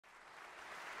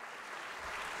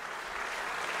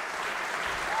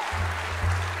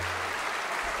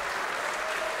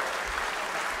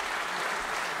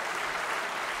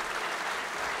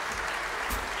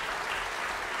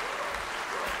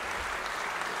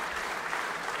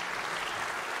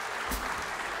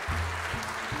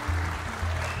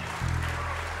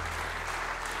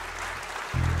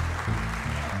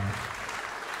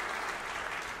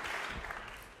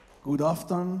God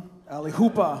afton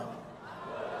allihopa.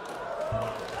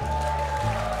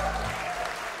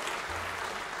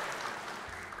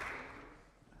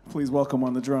 Please welcome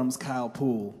on the drums,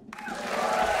 Poole.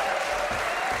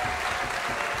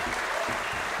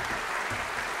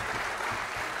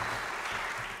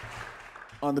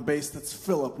 On the bass, that's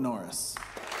Philip Norris.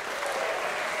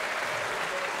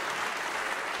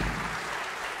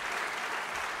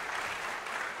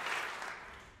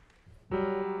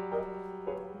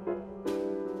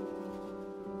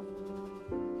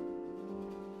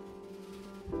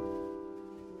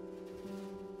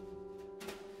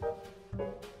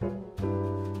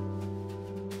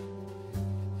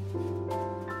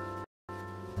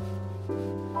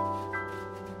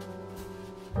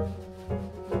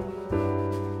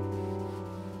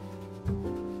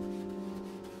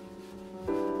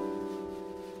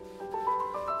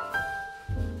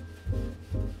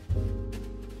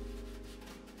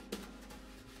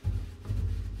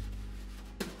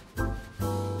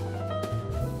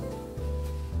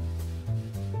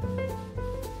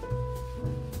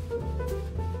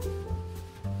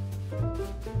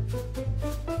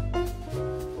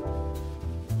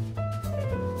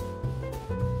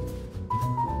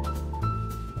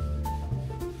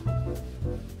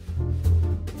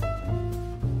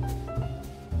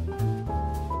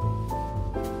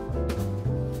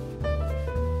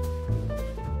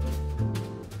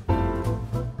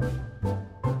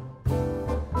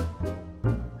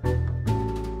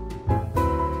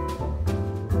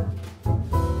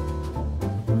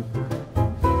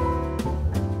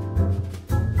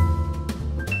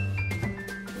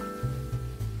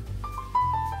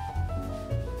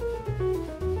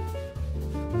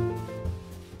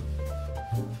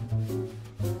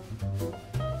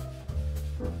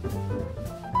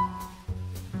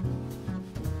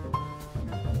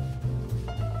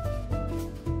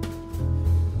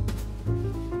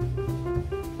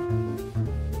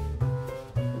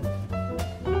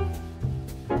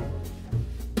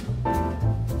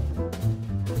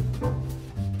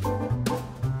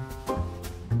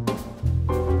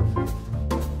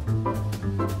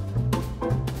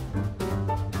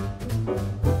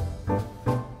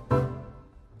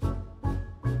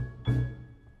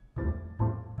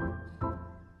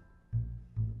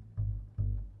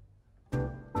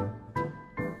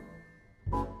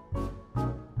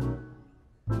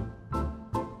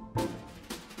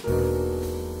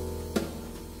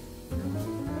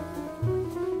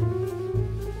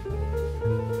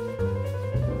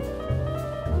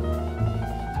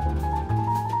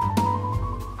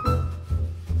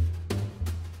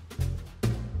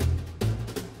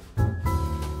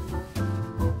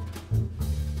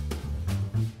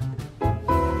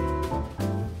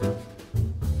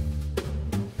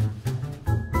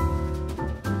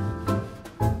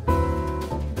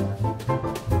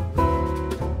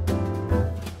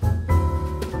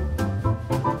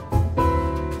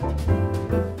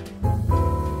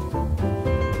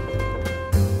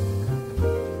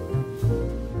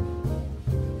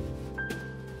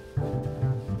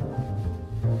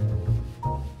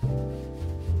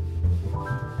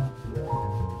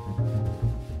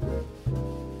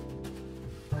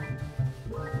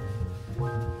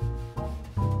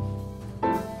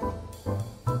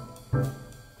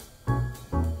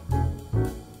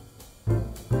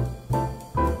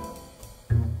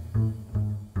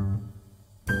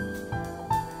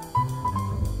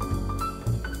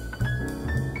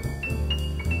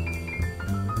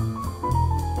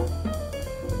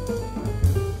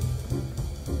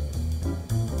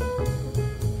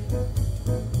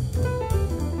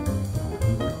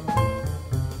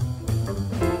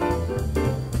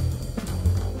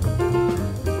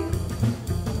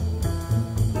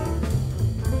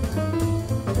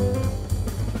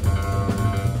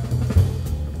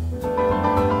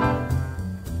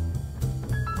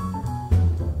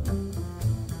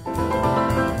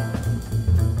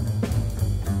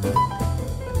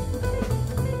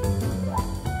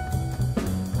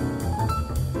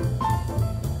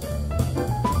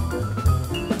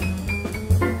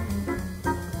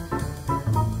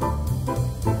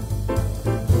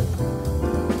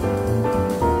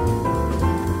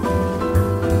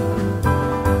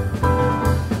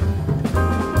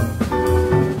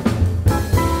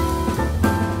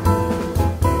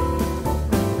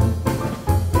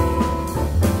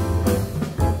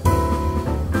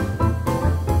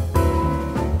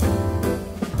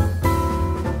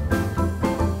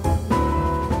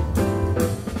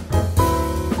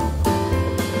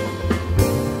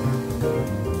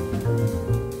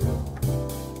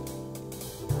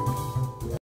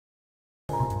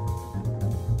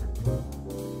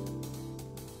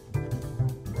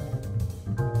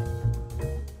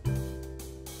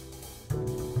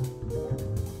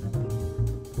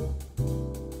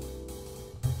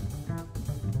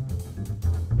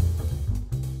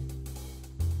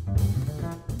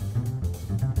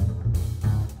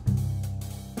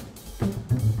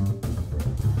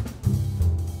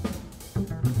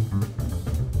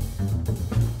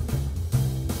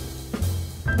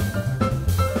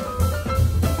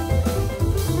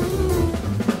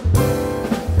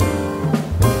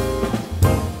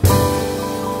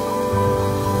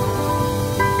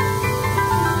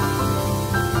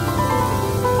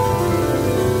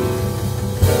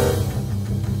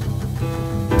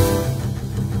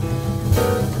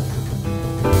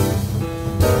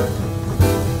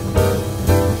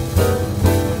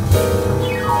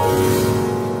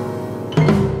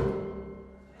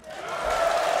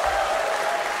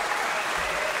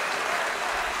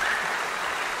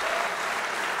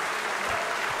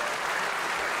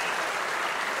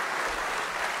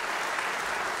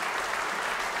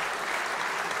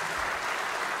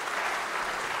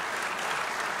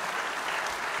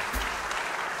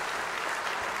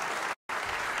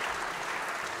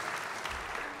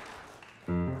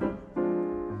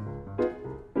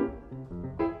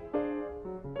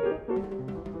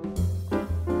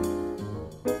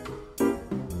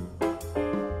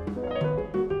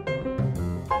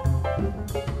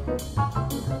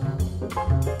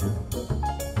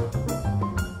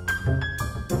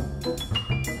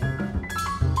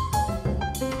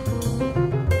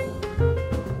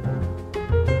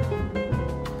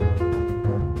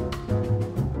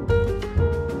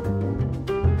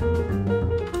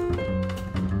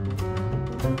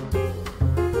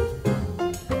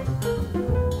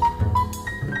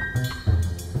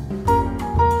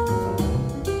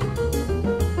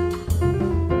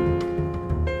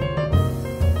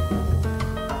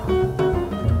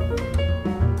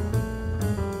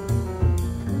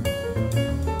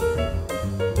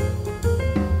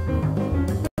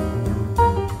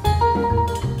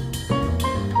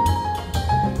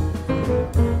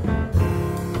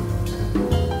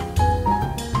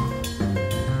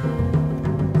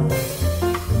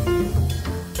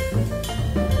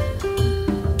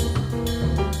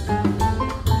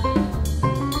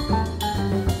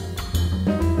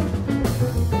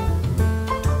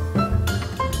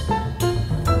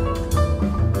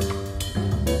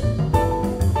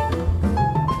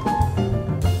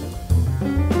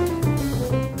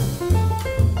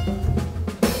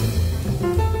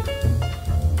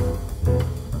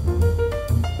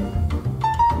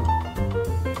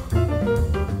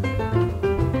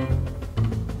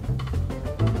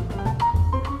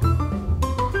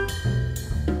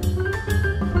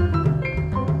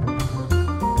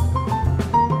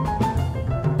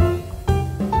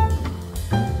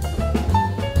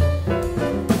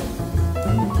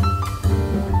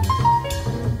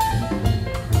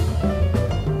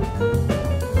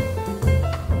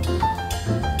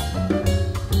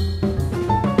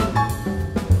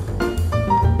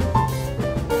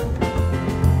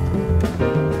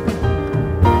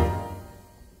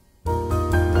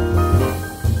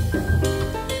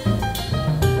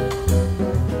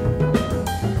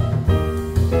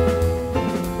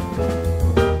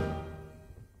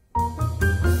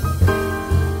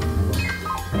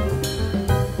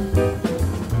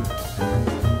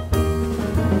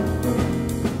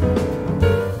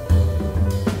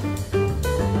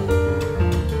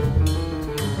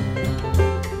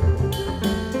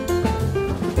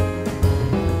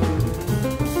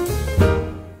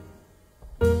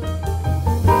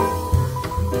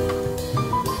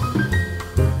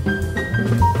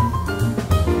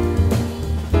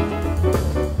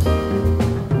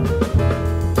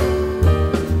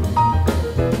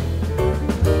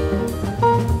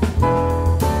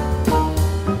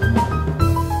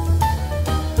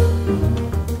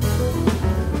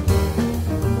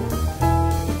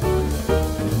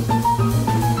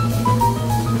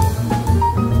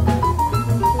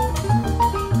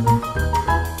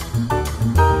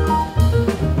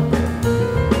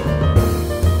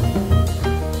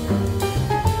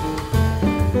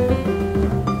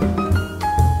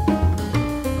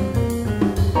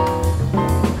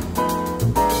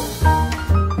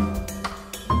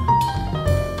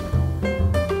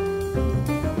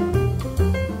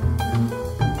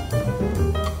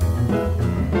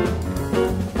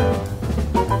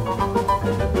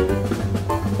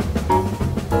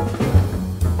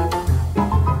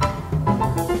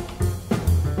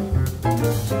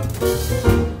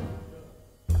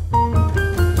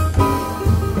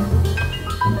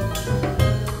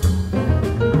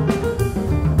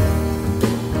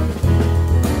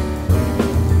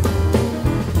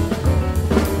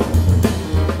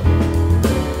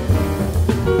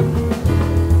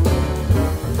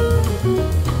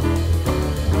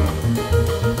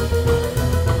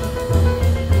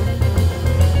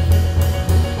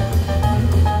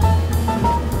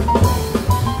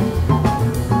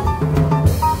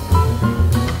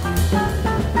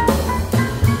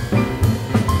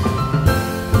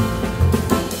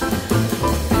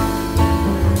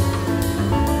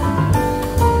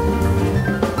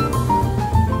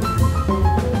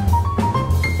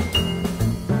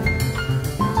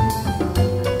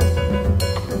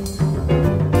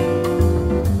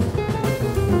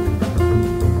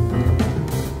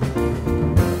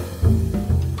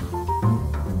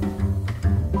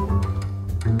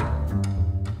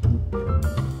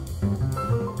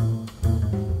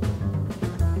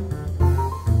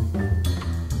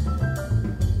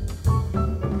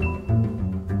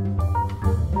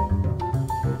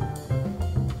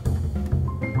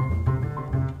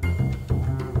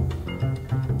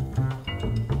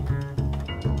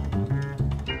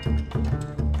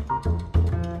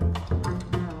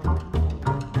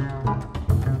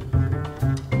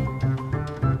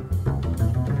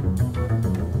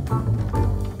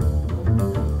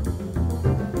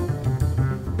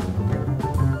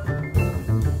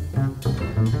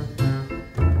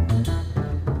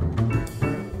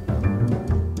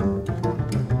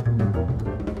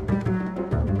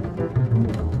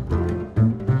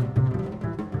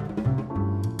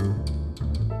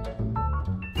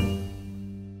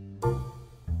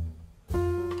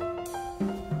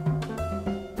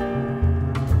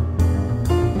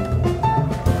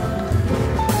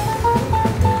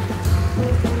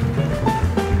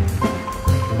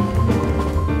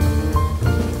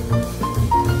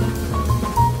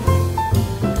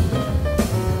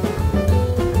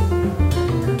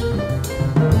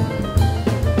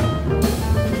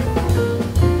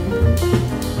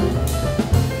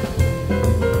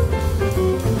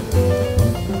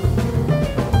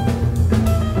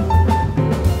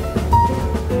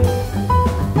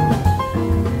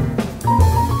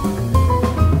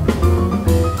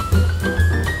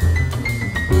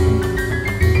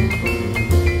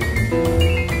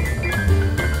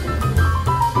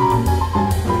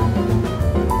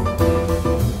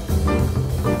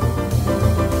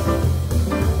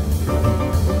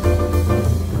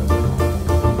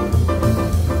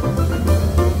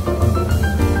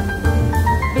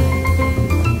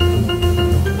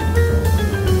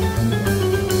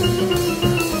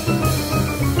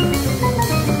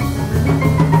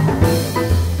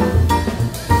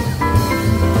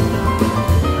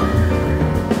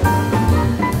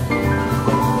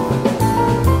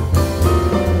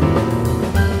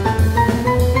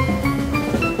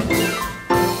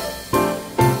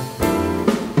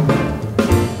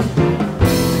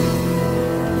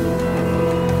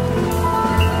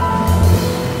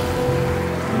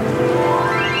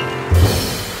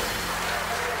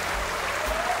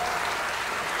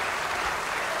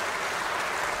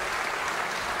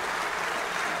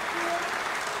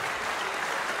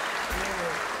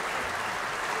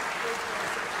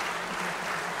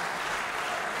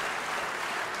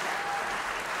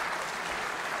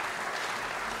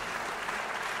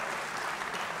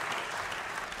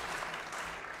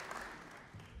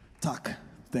 Tack.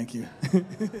 Thank you.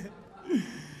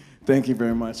 Thank you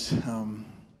very much.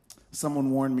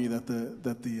 Someone warned me that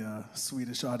the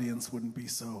Swedish audience wouldn't be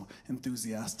so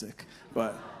enthusiastic,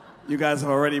 but you guys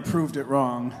have already proved it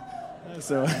wrong.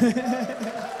 So.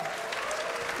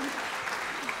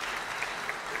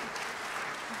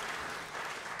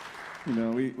 You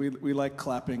know, we like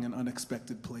clapping in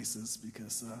unexpected places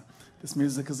because this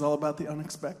music is all about the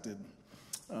unexpected.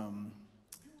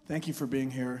 Thank you for being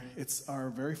here. It's our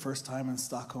very first time in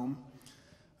Stockholm,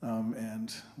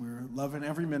 and we're loving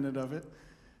every minute of it.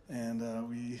 And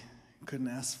we couldn't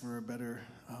ask for a better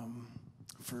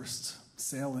first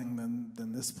sailing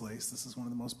than this place. This is one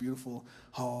of the most beautiful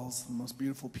halls, the most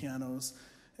beautiful pianos,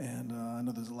 and I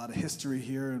know there's a lot of history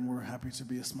here, and we're happy to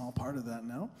be a small part of that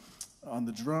now. On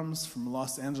the drums from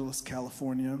Los Angeles,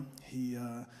 California, he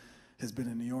has been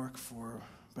in New York for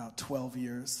about 12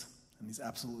 years, and he's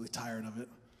absolutely tired of it.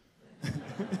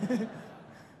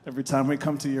 Every time we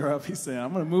come to Europe, he's saying,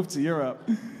 I'm going to move to Europe.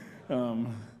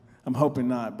 I'm hoping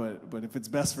not, but if it's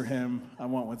best for him, I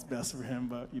want what's best for him.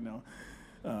 But, you know,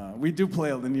 We do play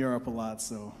in Europe a lot,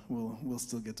 so we'll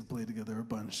still get to play together a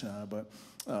bunch. But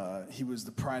he was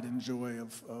the pride and joy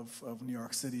of New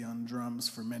York City on drums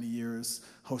for many years,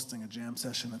 hosting a jam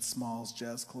session at Small's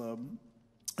Jazz Club.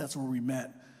 That's where we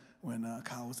met when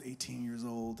Kyle was 18 years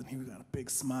old, and he got a big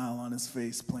smile on his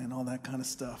face playing all that kind of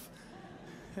stuff.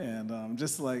 And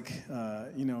just like,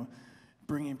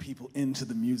 bringing people into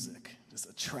the music, just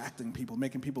attracting people,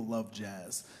 making people love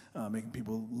jazz, making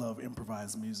people love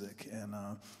improvised music. And,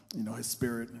 his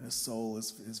spirit and his soul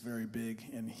is very big,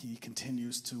 and he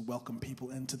continues to welcome people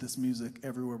into this music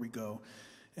everywhere we go.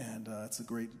 And it's a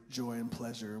great joy and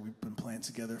pleasure. We've been playing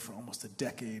together for almost a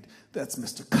decade. That's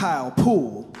Mr. Kyle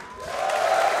Poole.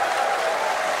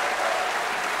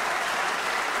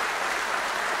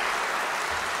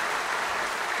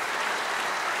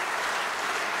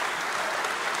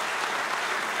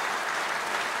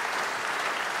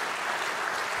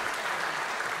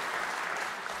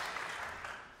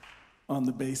 On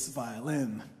the bass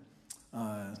violin,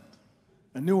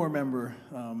 a newer member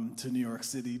to New York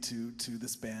City, to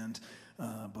this band,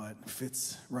 but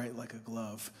fits right like a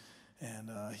glove. And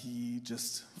he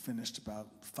just finished about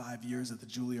 5 years at the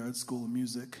Juilliard School of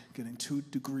Music, getting 2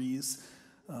 degrees,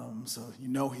 so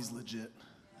he's legit.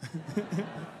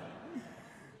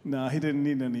 No, he didn't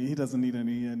need any. He doesn't need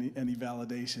any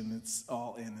validation. It's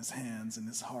all in his hands and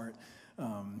his heart.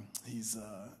 He's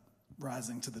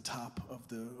rising to the top of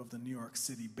the New York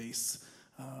City bass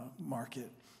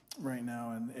market right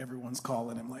now, and everyone's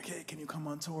calling him like, hey, can you come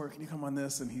on tour? Can you come on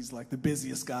this? And he's like the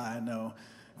busiest guy I know,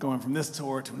 going from this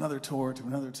tour to another tour to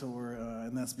another tour,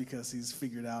 and that's because he's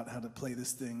figured out how to play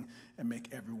this thing and make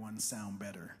everyone sound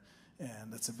better.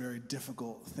 And that's a very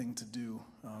difficult thing to do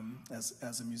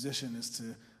as a musician, is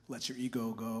to let your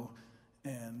ego go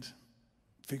and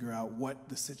figure out what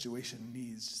the situation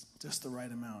needs, just the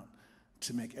right amount,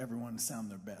 to make everyone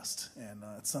sound their best. And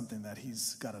it's something that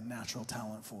he's got a natural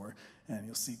talent for. And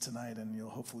you'll see tonight, and you'll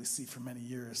hopefully see for many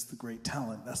years, the great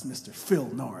talent. That's Mr. Phil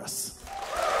Norris.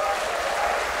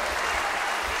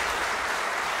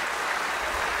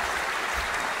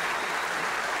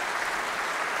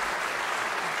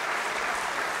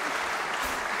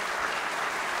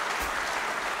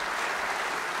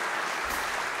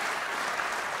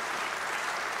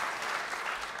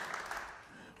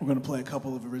 We're going to play a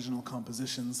couple of original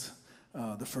compositions.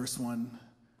 The first one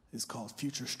is called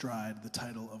Future Stride, the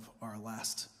title of our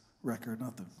last record,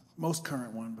 not the most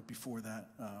current one, but before that.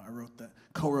 I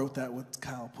co-wrote that with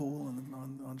Kyle Poole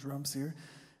on drums here.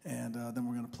 And then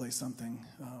we're going to play something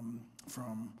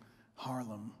from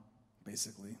Harlem,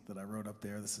 basically, that I wrote up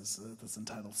there. That's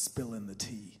entitled Spillin' the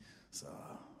Tea. So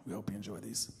we hope you enjoy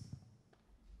these.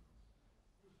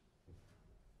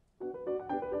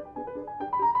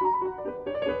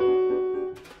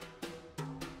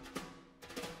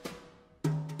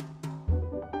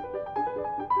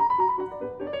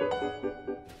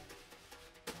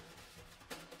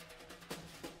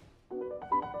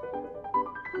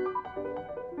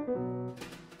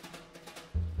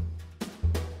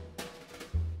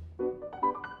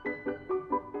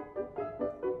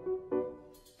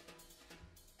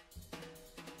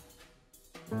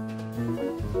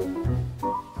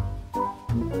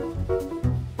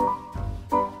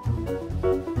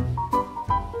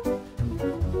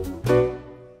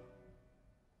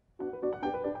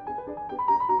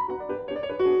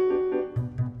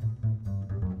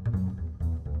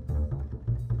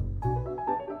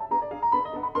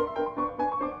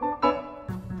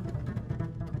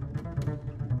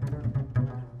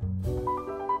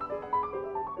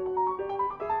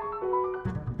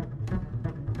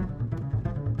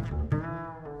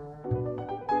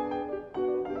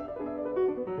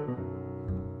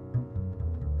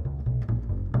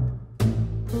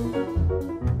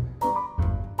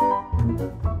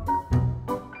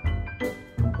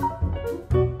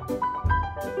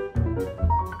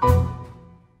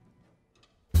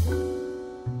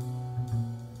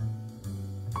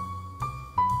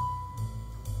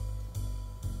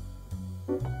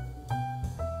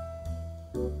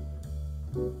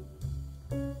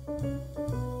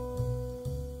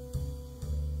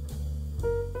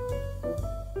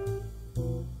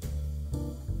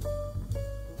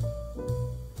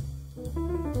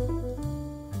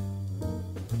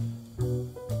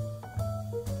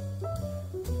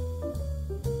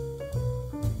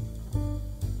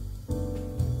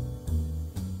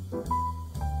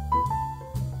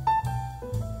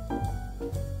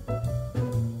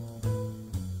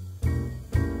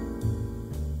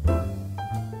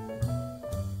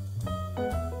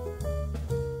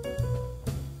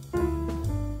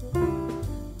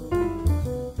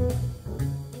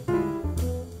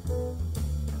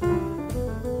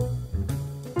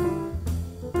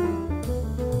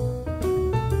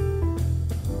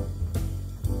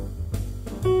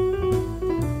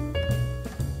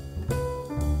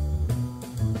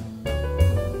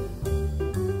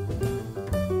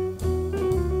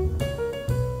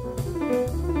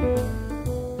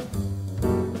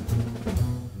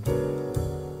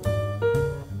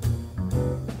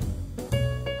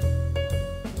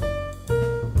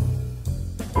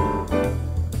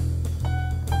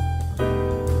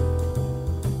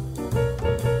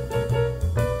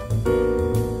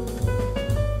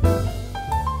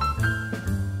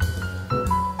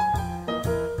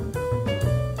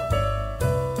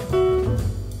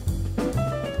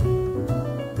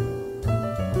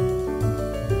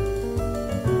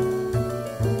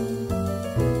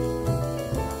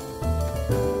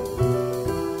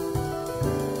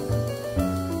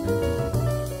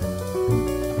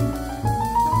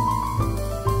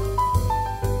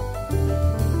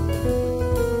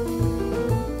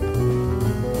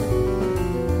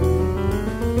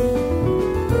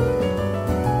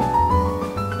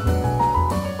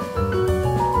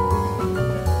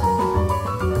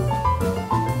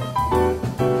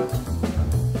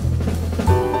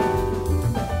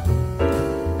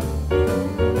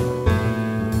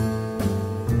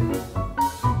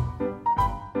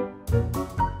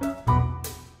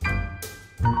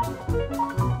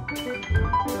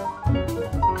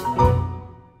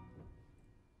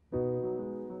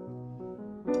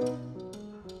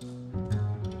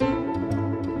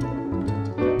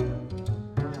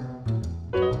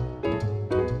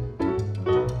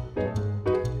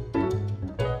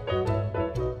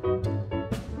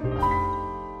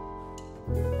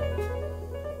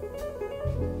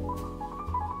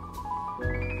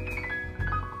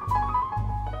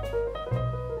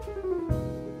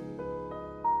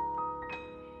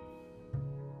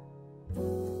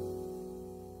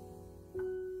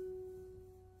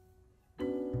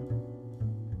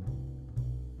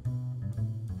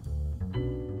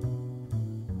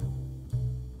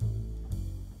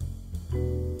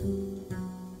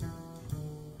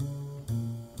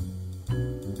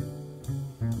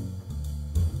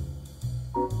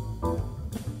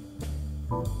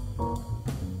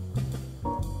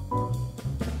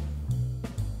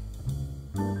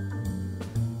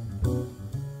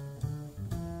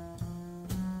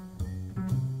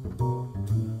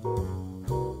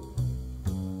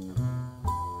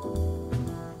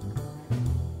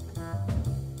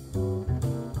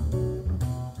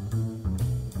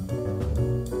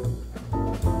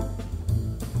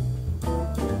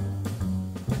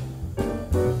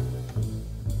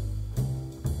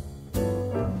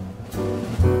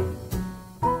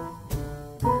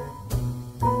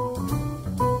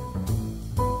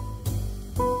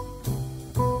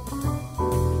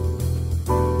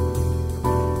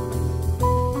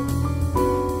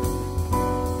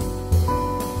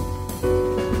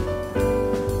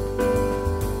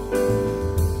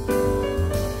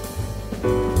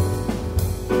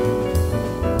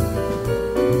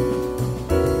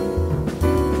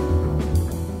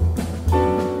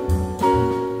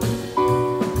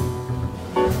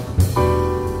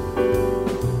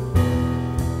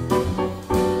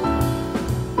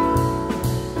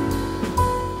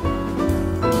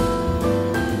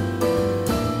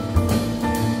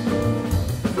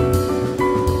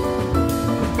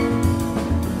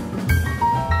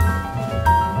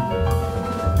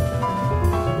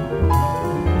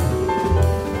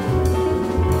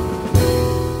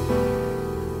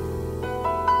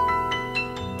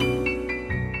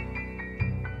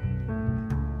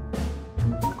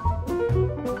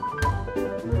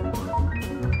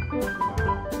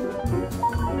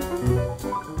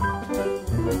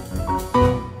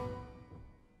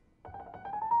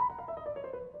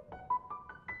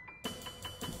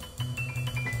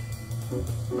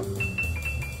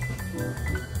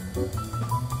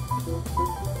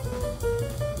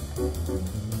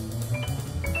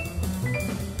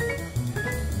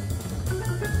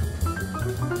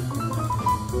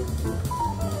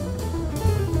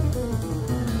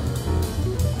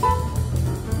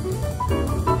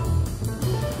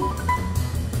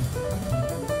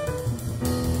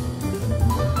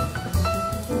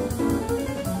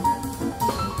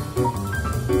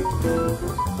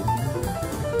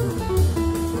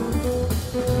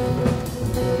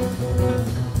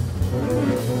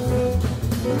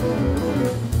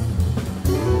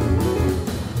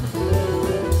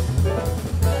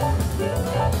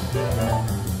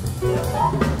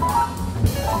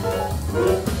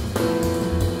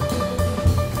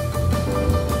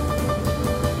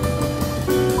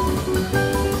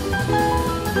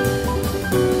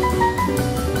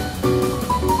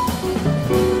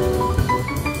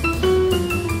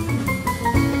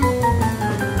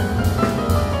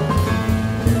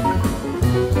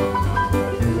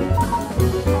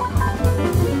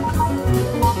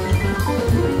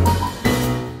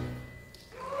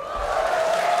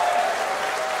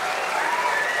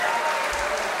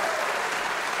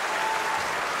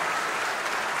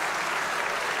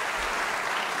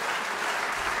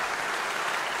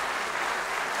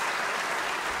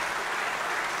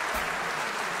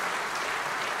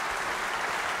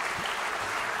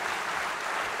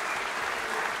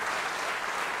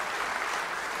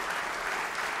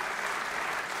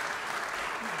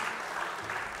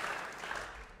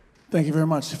 Thank you very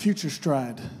much. Future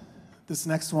Stride. This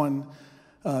next one,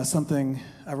 something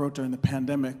I wrote during the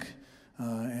pandemic,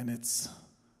 and it's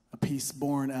a piece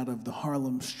born out of the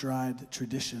Harlem Stride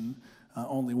tradition,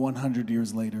 only 100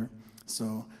 years later.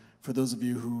 So for those of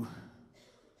you who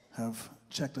have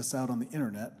checked us out on the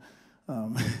internet,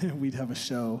 we'd have a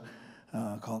show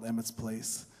called Emmet's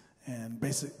Place, and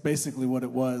basically what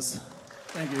it was,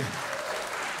 thank you.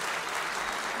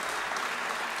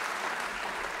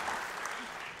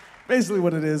 Basically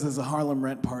what it is a Harlem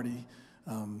rent party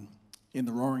in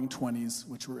the roaring 20s,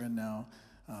 which we're in now,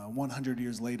 100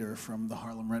 years later from the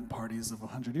Harlem rent parties of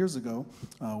 100 years ago,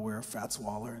 where Fats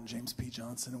Waller and James P.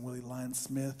 Johnson and Willie Lyon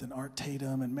Smith and Art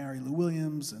Tatum and Mary Lou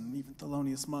Williams and even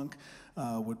Thelonious Monk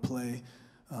would play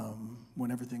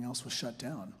when everything else was shut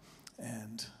down.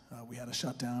 And we had a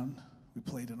shutdown. We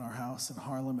played in our house in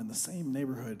Harlem in the same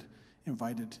neighborhood,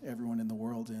 invited everyone in the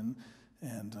world in,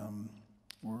 and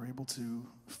we're able to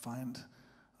find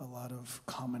a lot of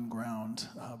common ground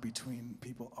between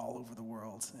people all over the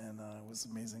world, and it was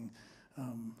an amazing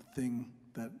thing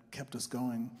that kept us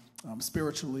going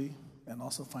spiritually and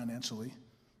also financially.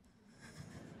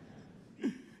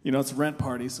 You know, it's a rent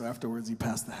party, so afterwards you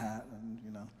pass the hat, and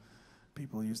you know,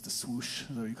 people use the swoosh. Is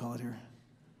that what you call it here?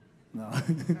 No.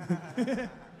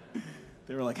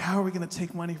 They were like, "How are we going to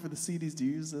take money for the CDs? Do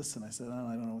you use this?" And I said, "Oh,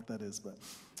 I don't know what that is, but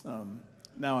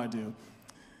now I do."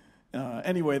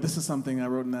 Anyway, this is something I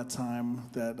wrote in that time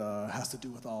that has to do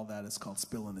with all that. It's called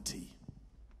Spillin' the Tea.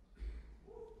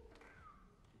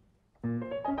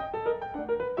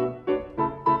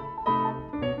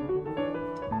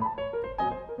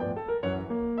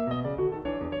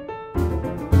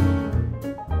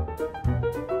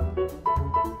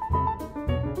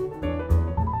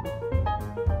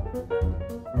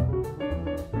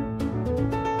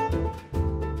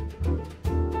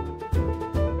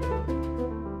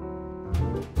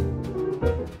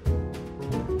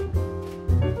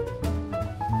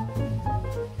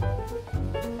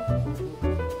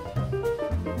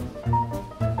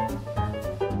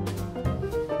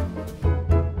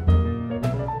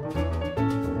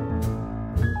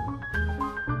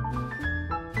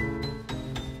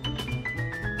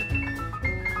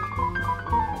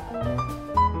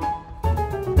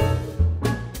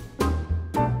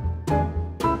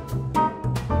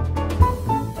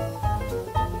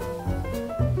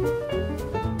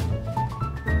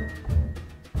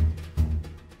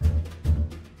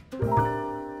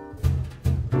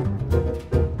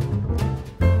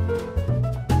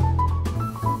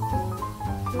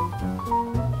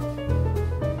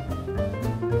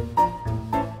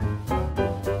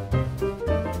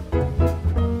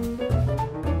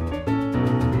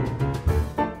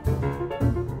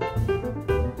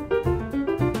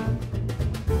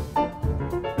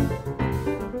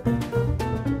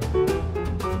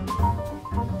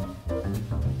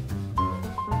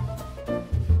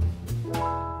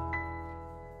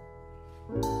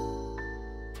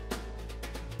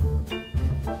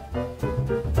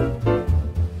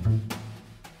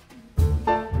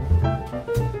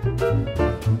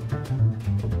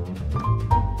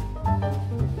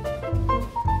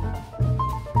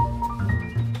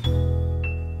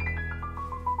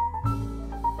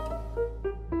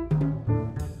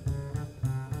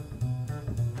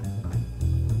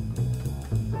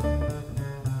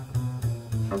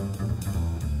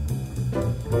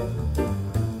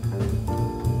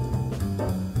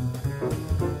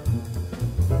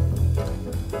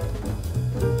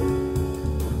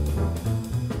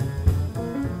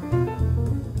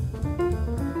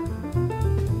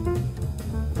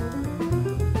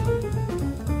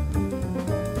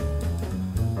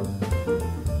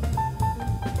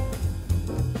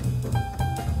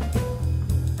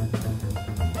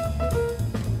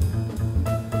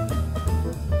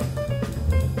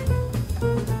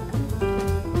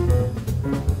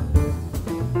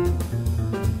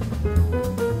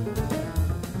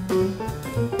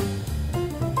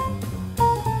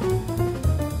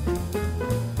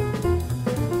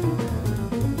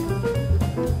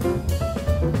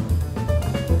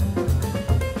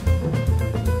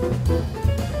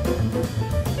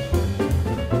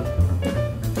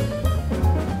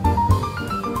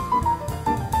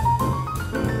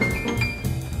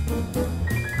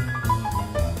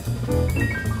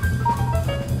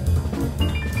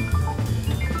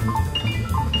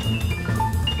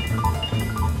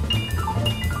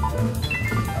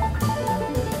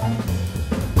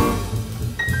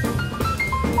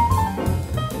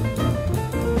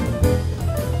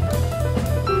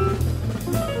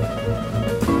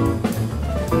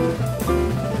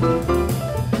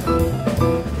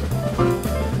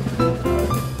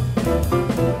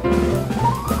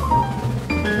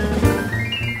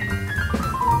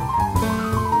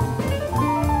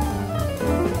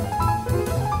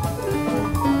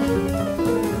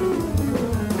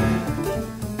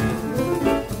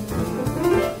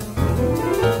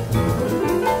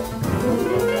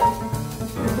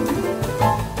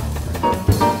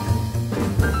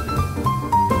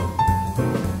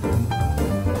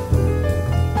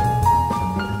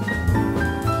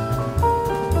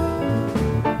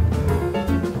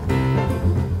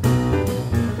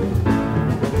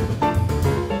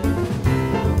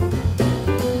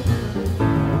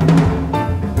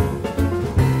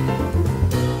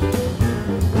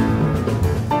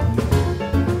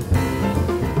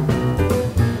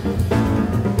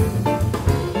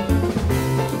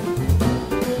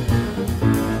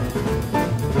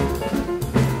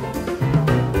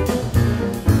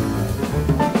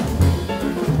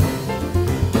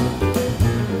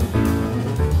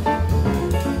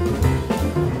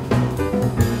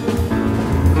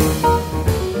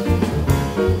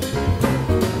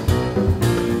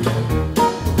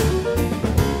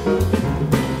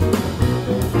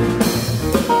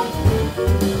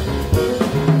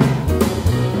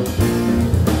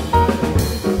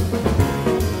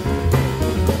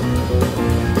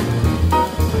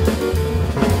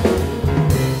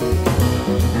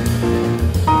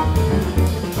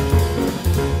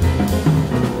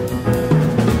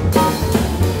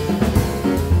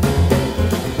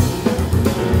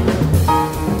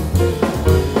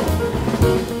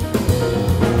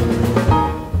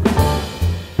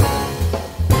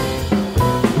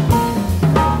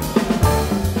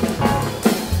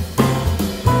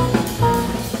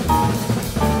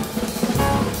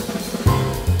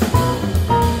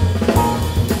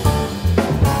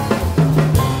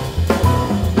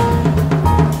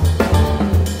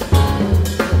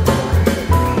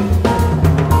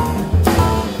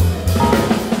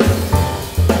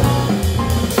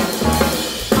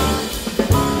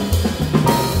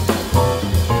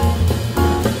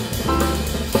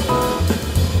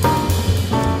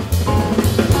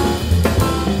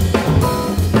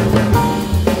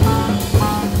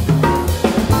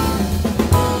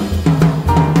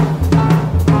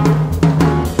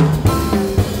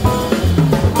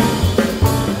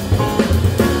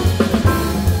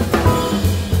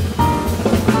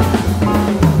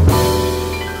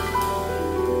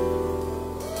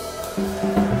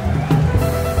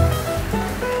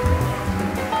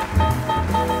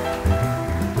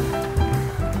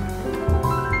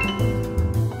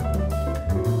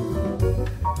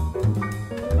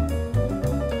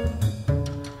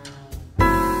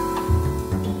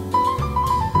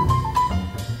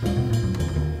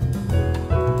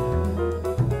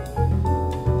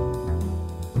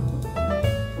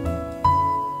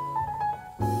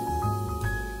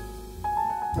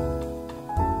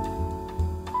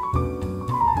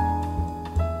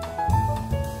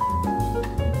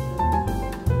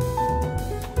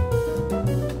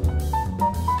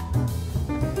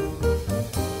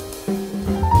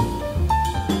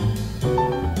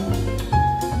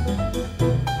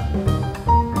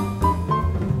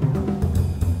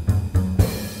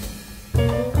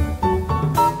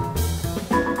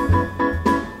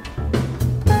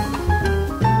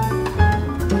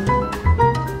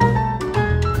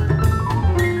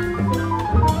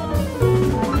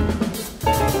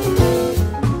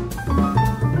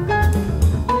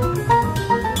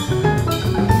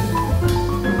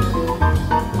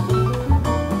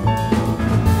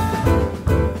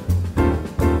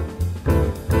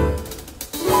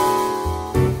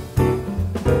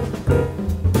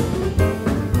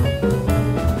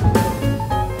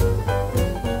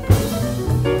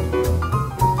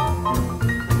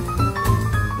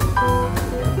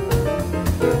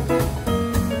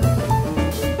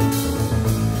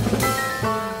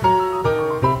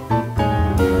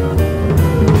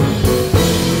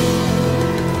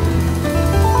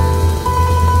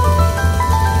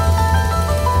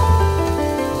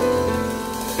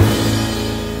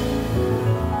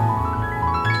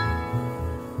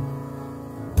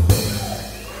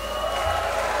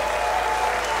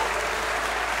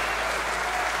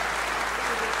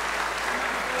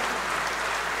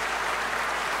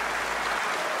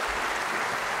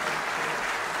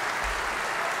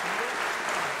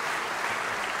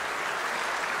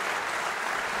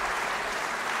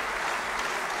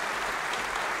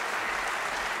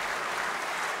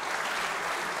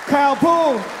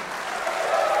 Poole.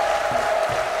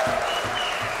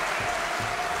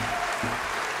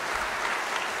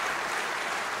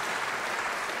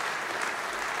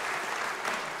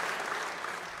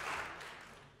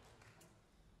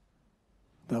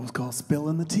 That was called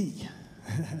Spillin' the Tea,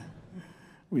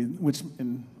 which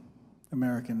in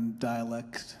American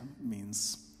dialect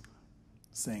means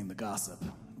saying the gossip,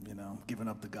 you know, giving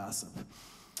up the gossip.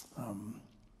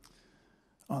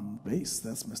 On bass,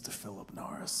 that's Mr. Philip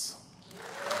Norris.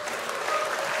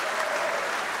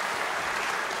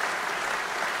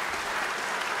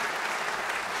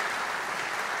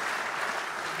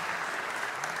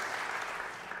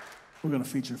 We're going to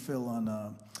feature Phil on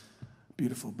a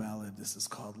beautiful ballad. This is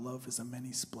called Love is a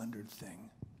Many Splendored Thing.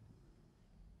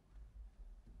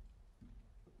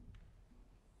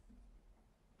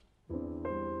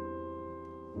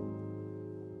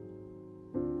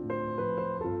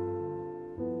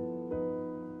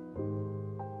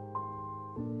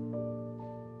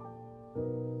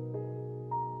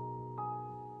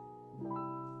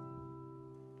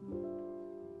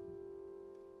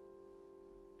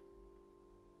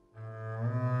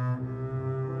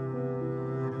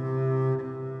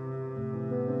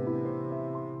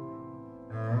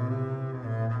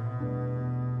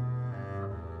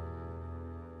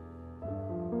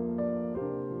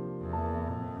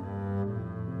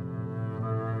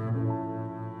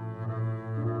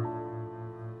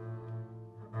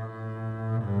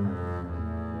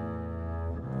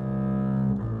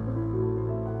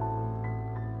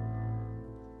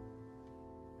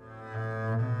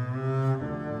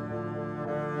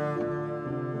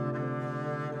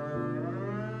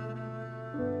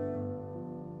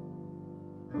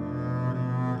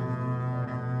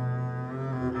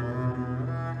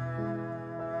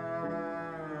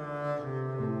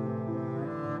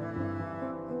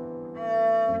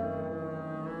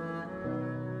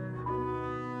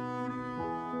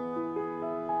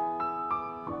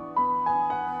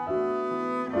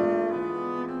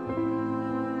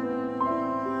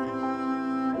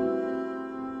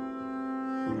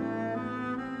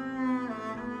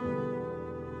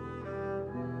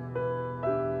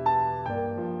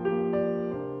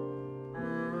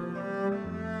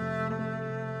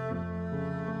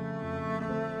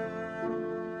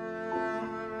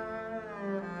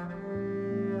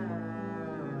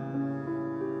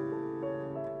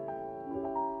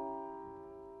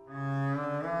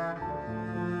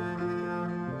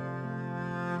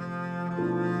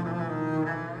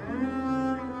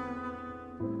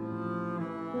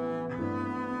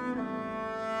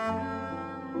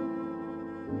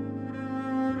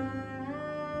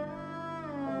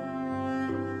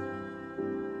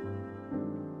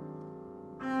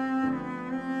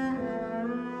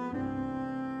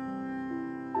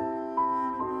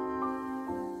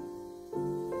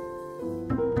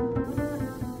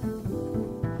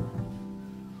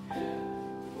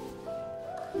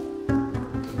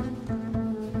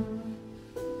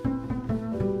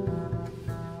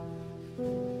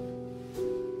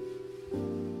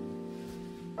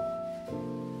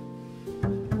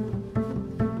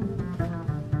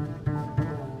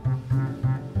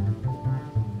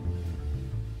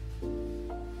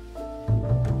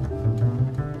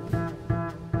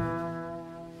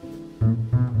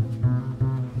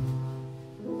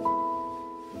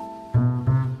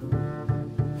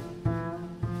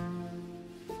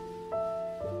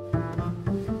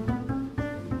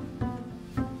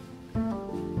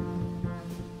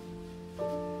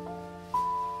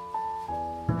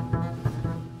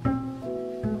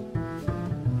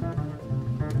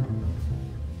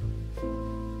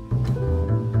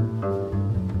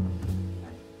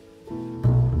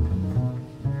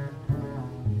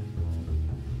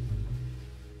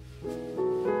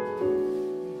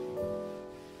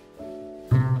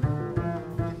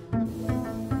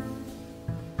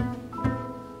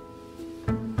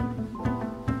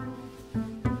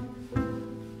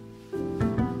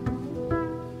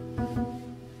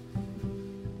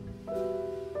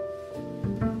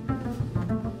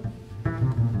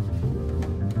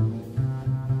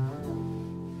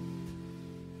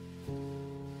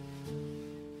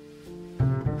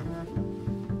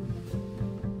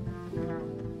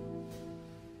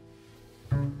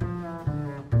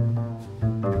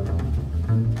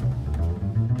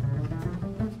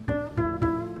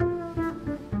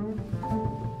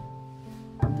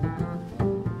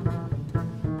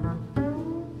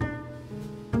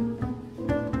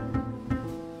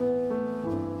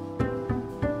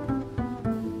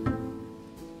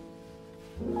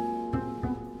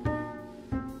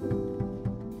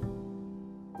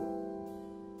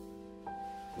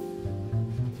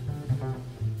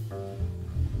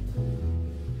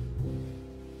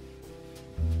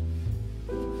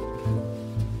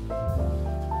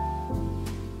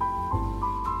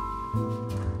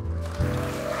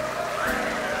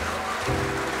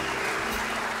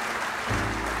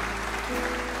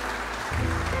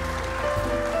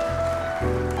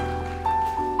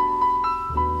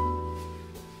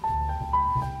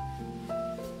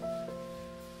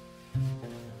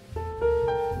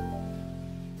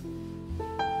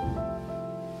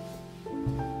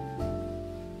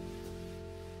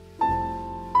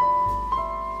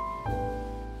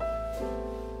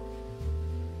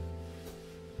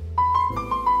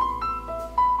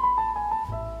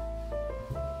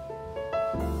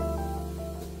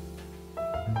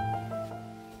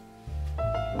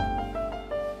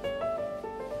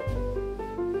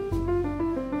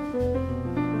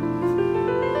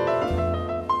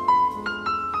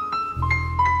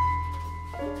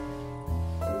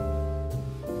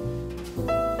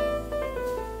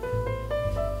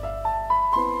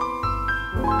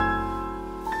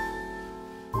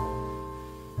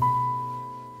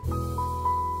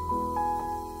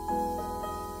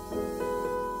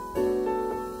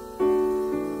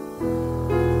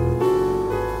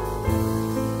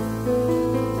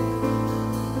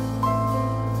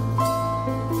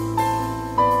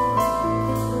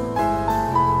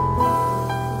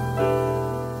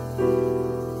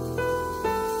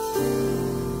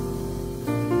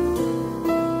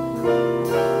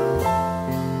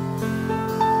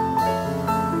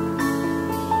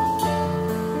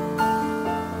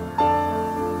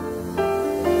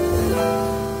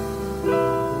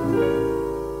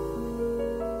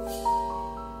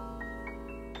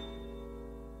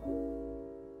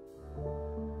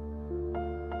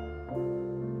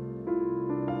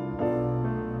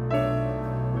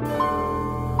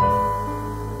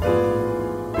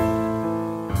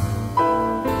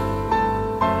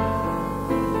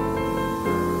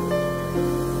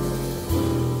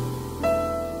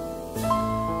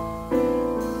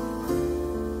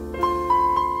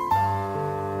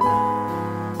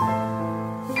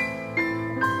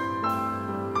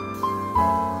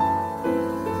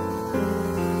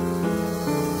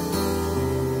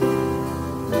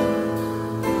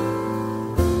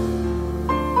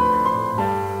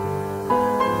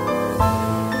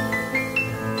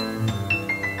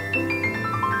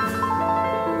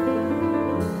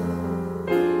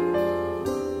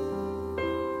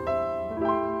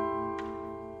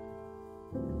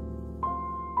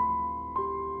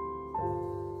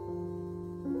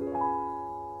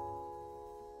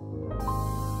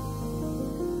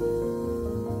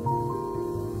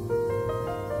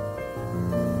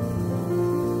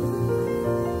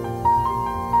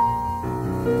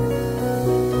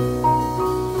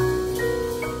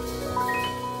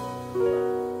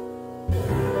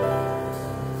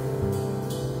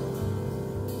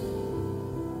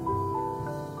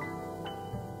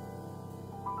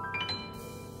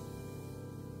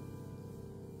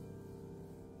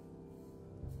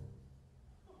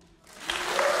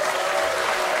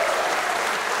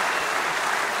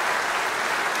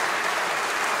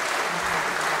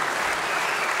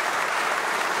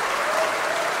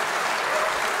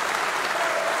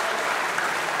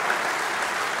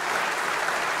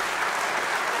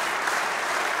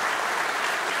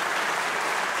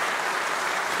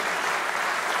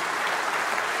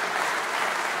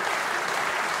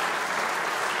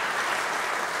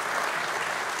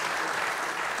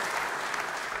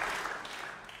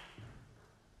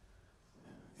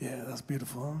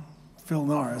 Beautiful, huh? Phil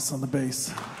Norris on the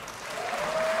bass.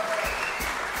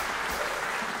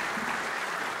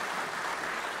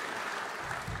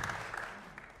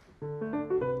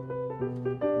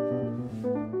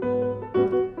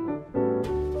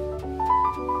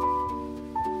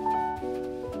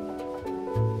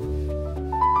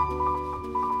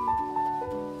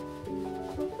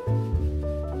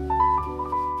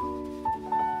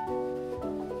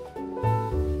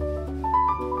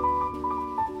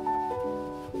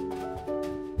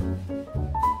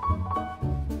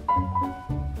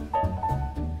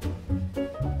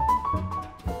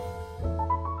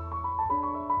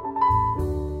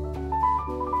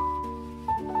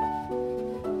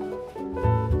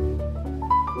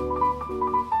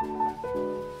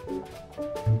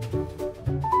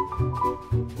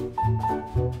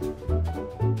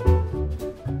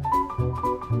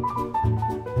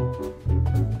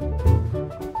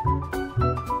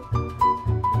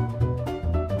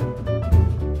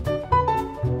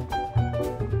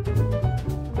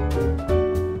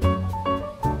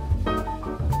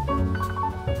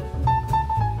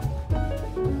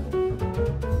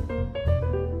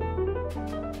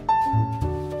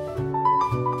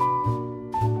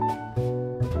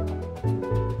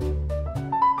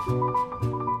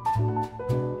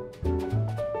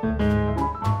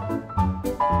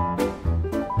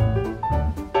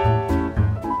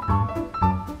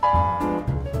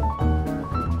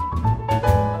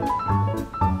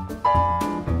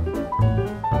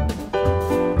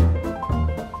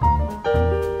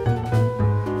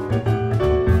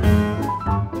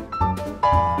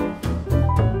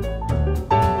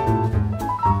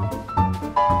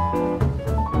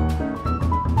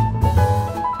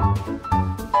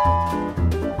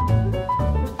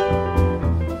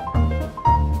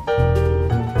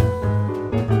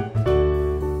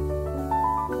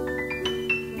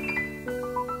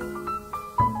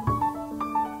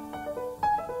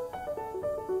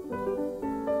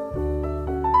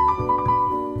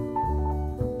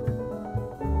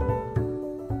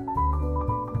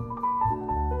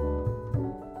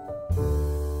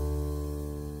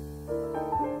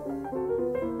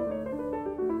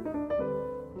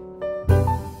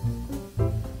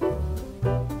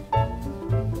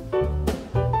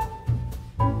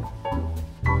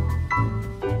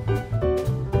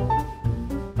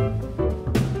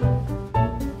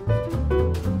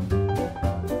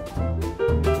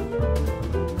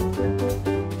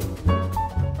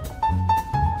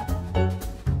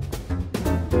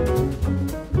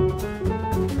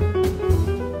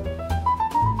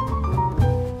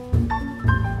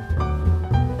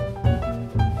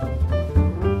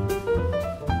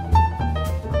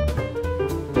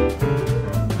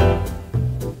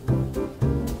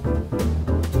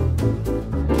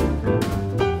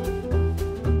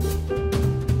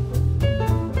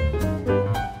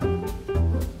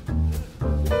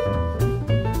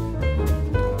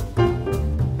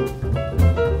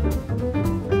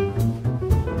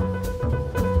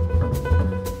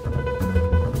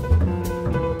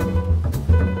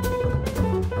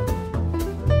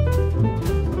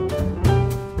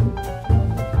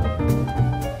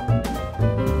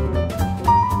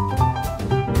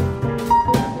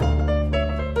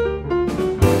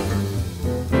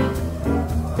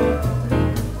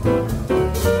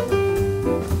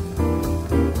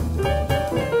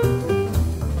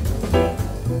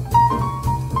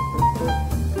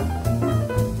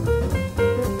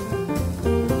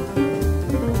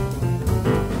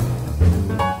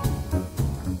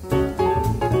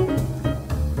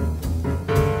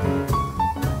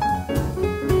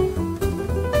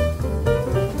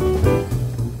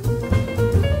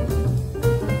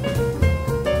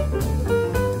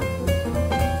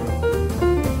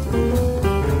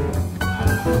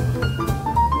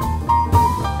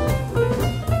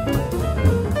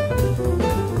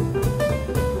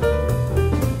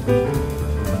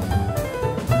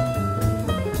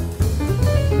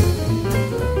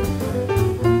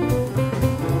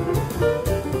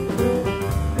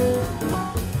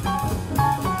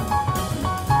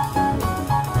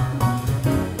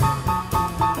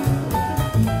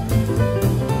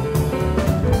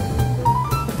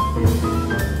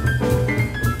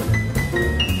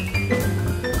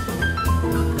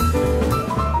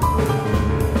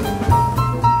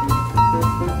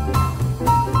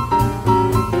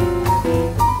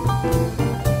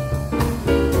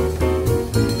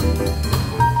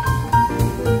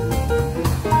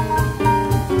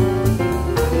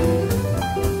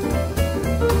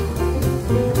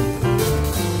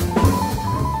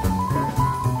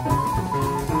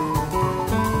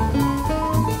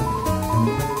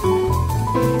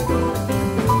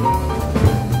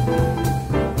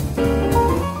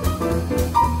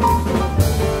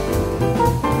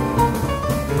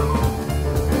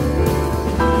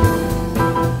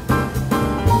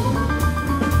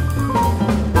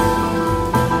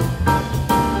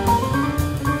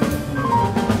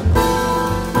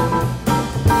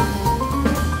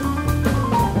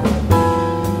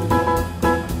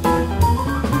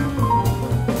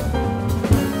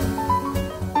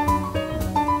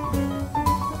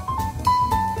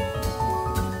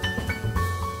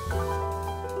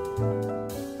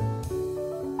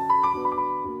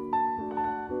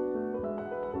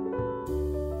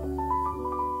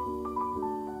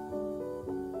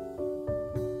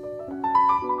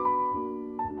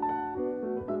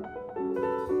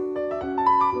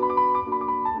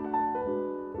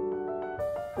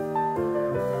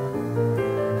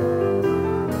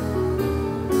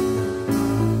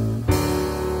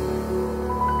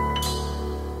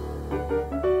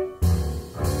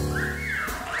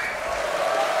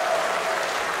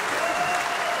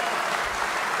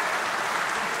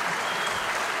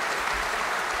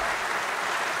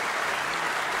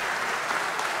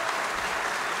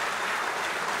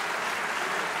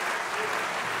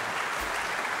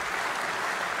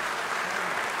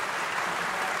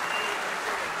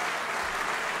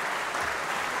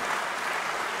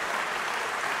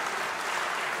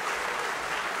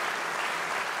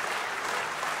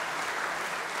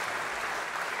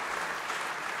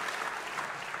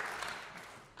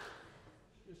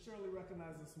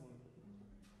 has this one?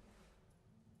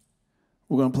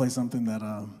 We're going to play something that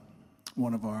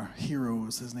one of our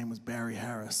heroes, his name was Barry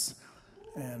Harris,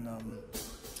 and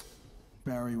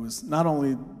Barry was not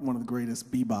only one of the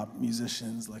greatest bebop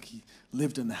musicians, like he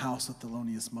lived in the house with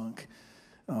Thelonious Monk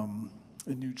in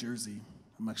New Jersey.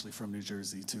 I'm actually from New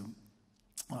Jersey too.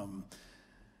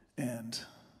 And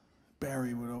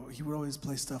Barry would always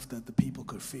play stuff that the people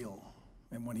could feel.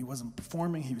 And when he wasn't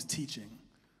performing, he was teaching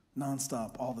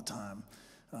nonstop all the time.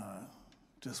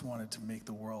 Just wanted to make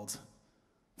the world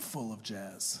full of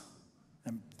jazz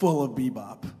and full of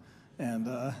bebop.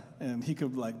 And he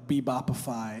could like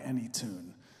bebopify any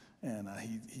tune. And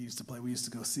he used to play, we used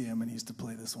to go see him and he used to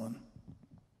play this one.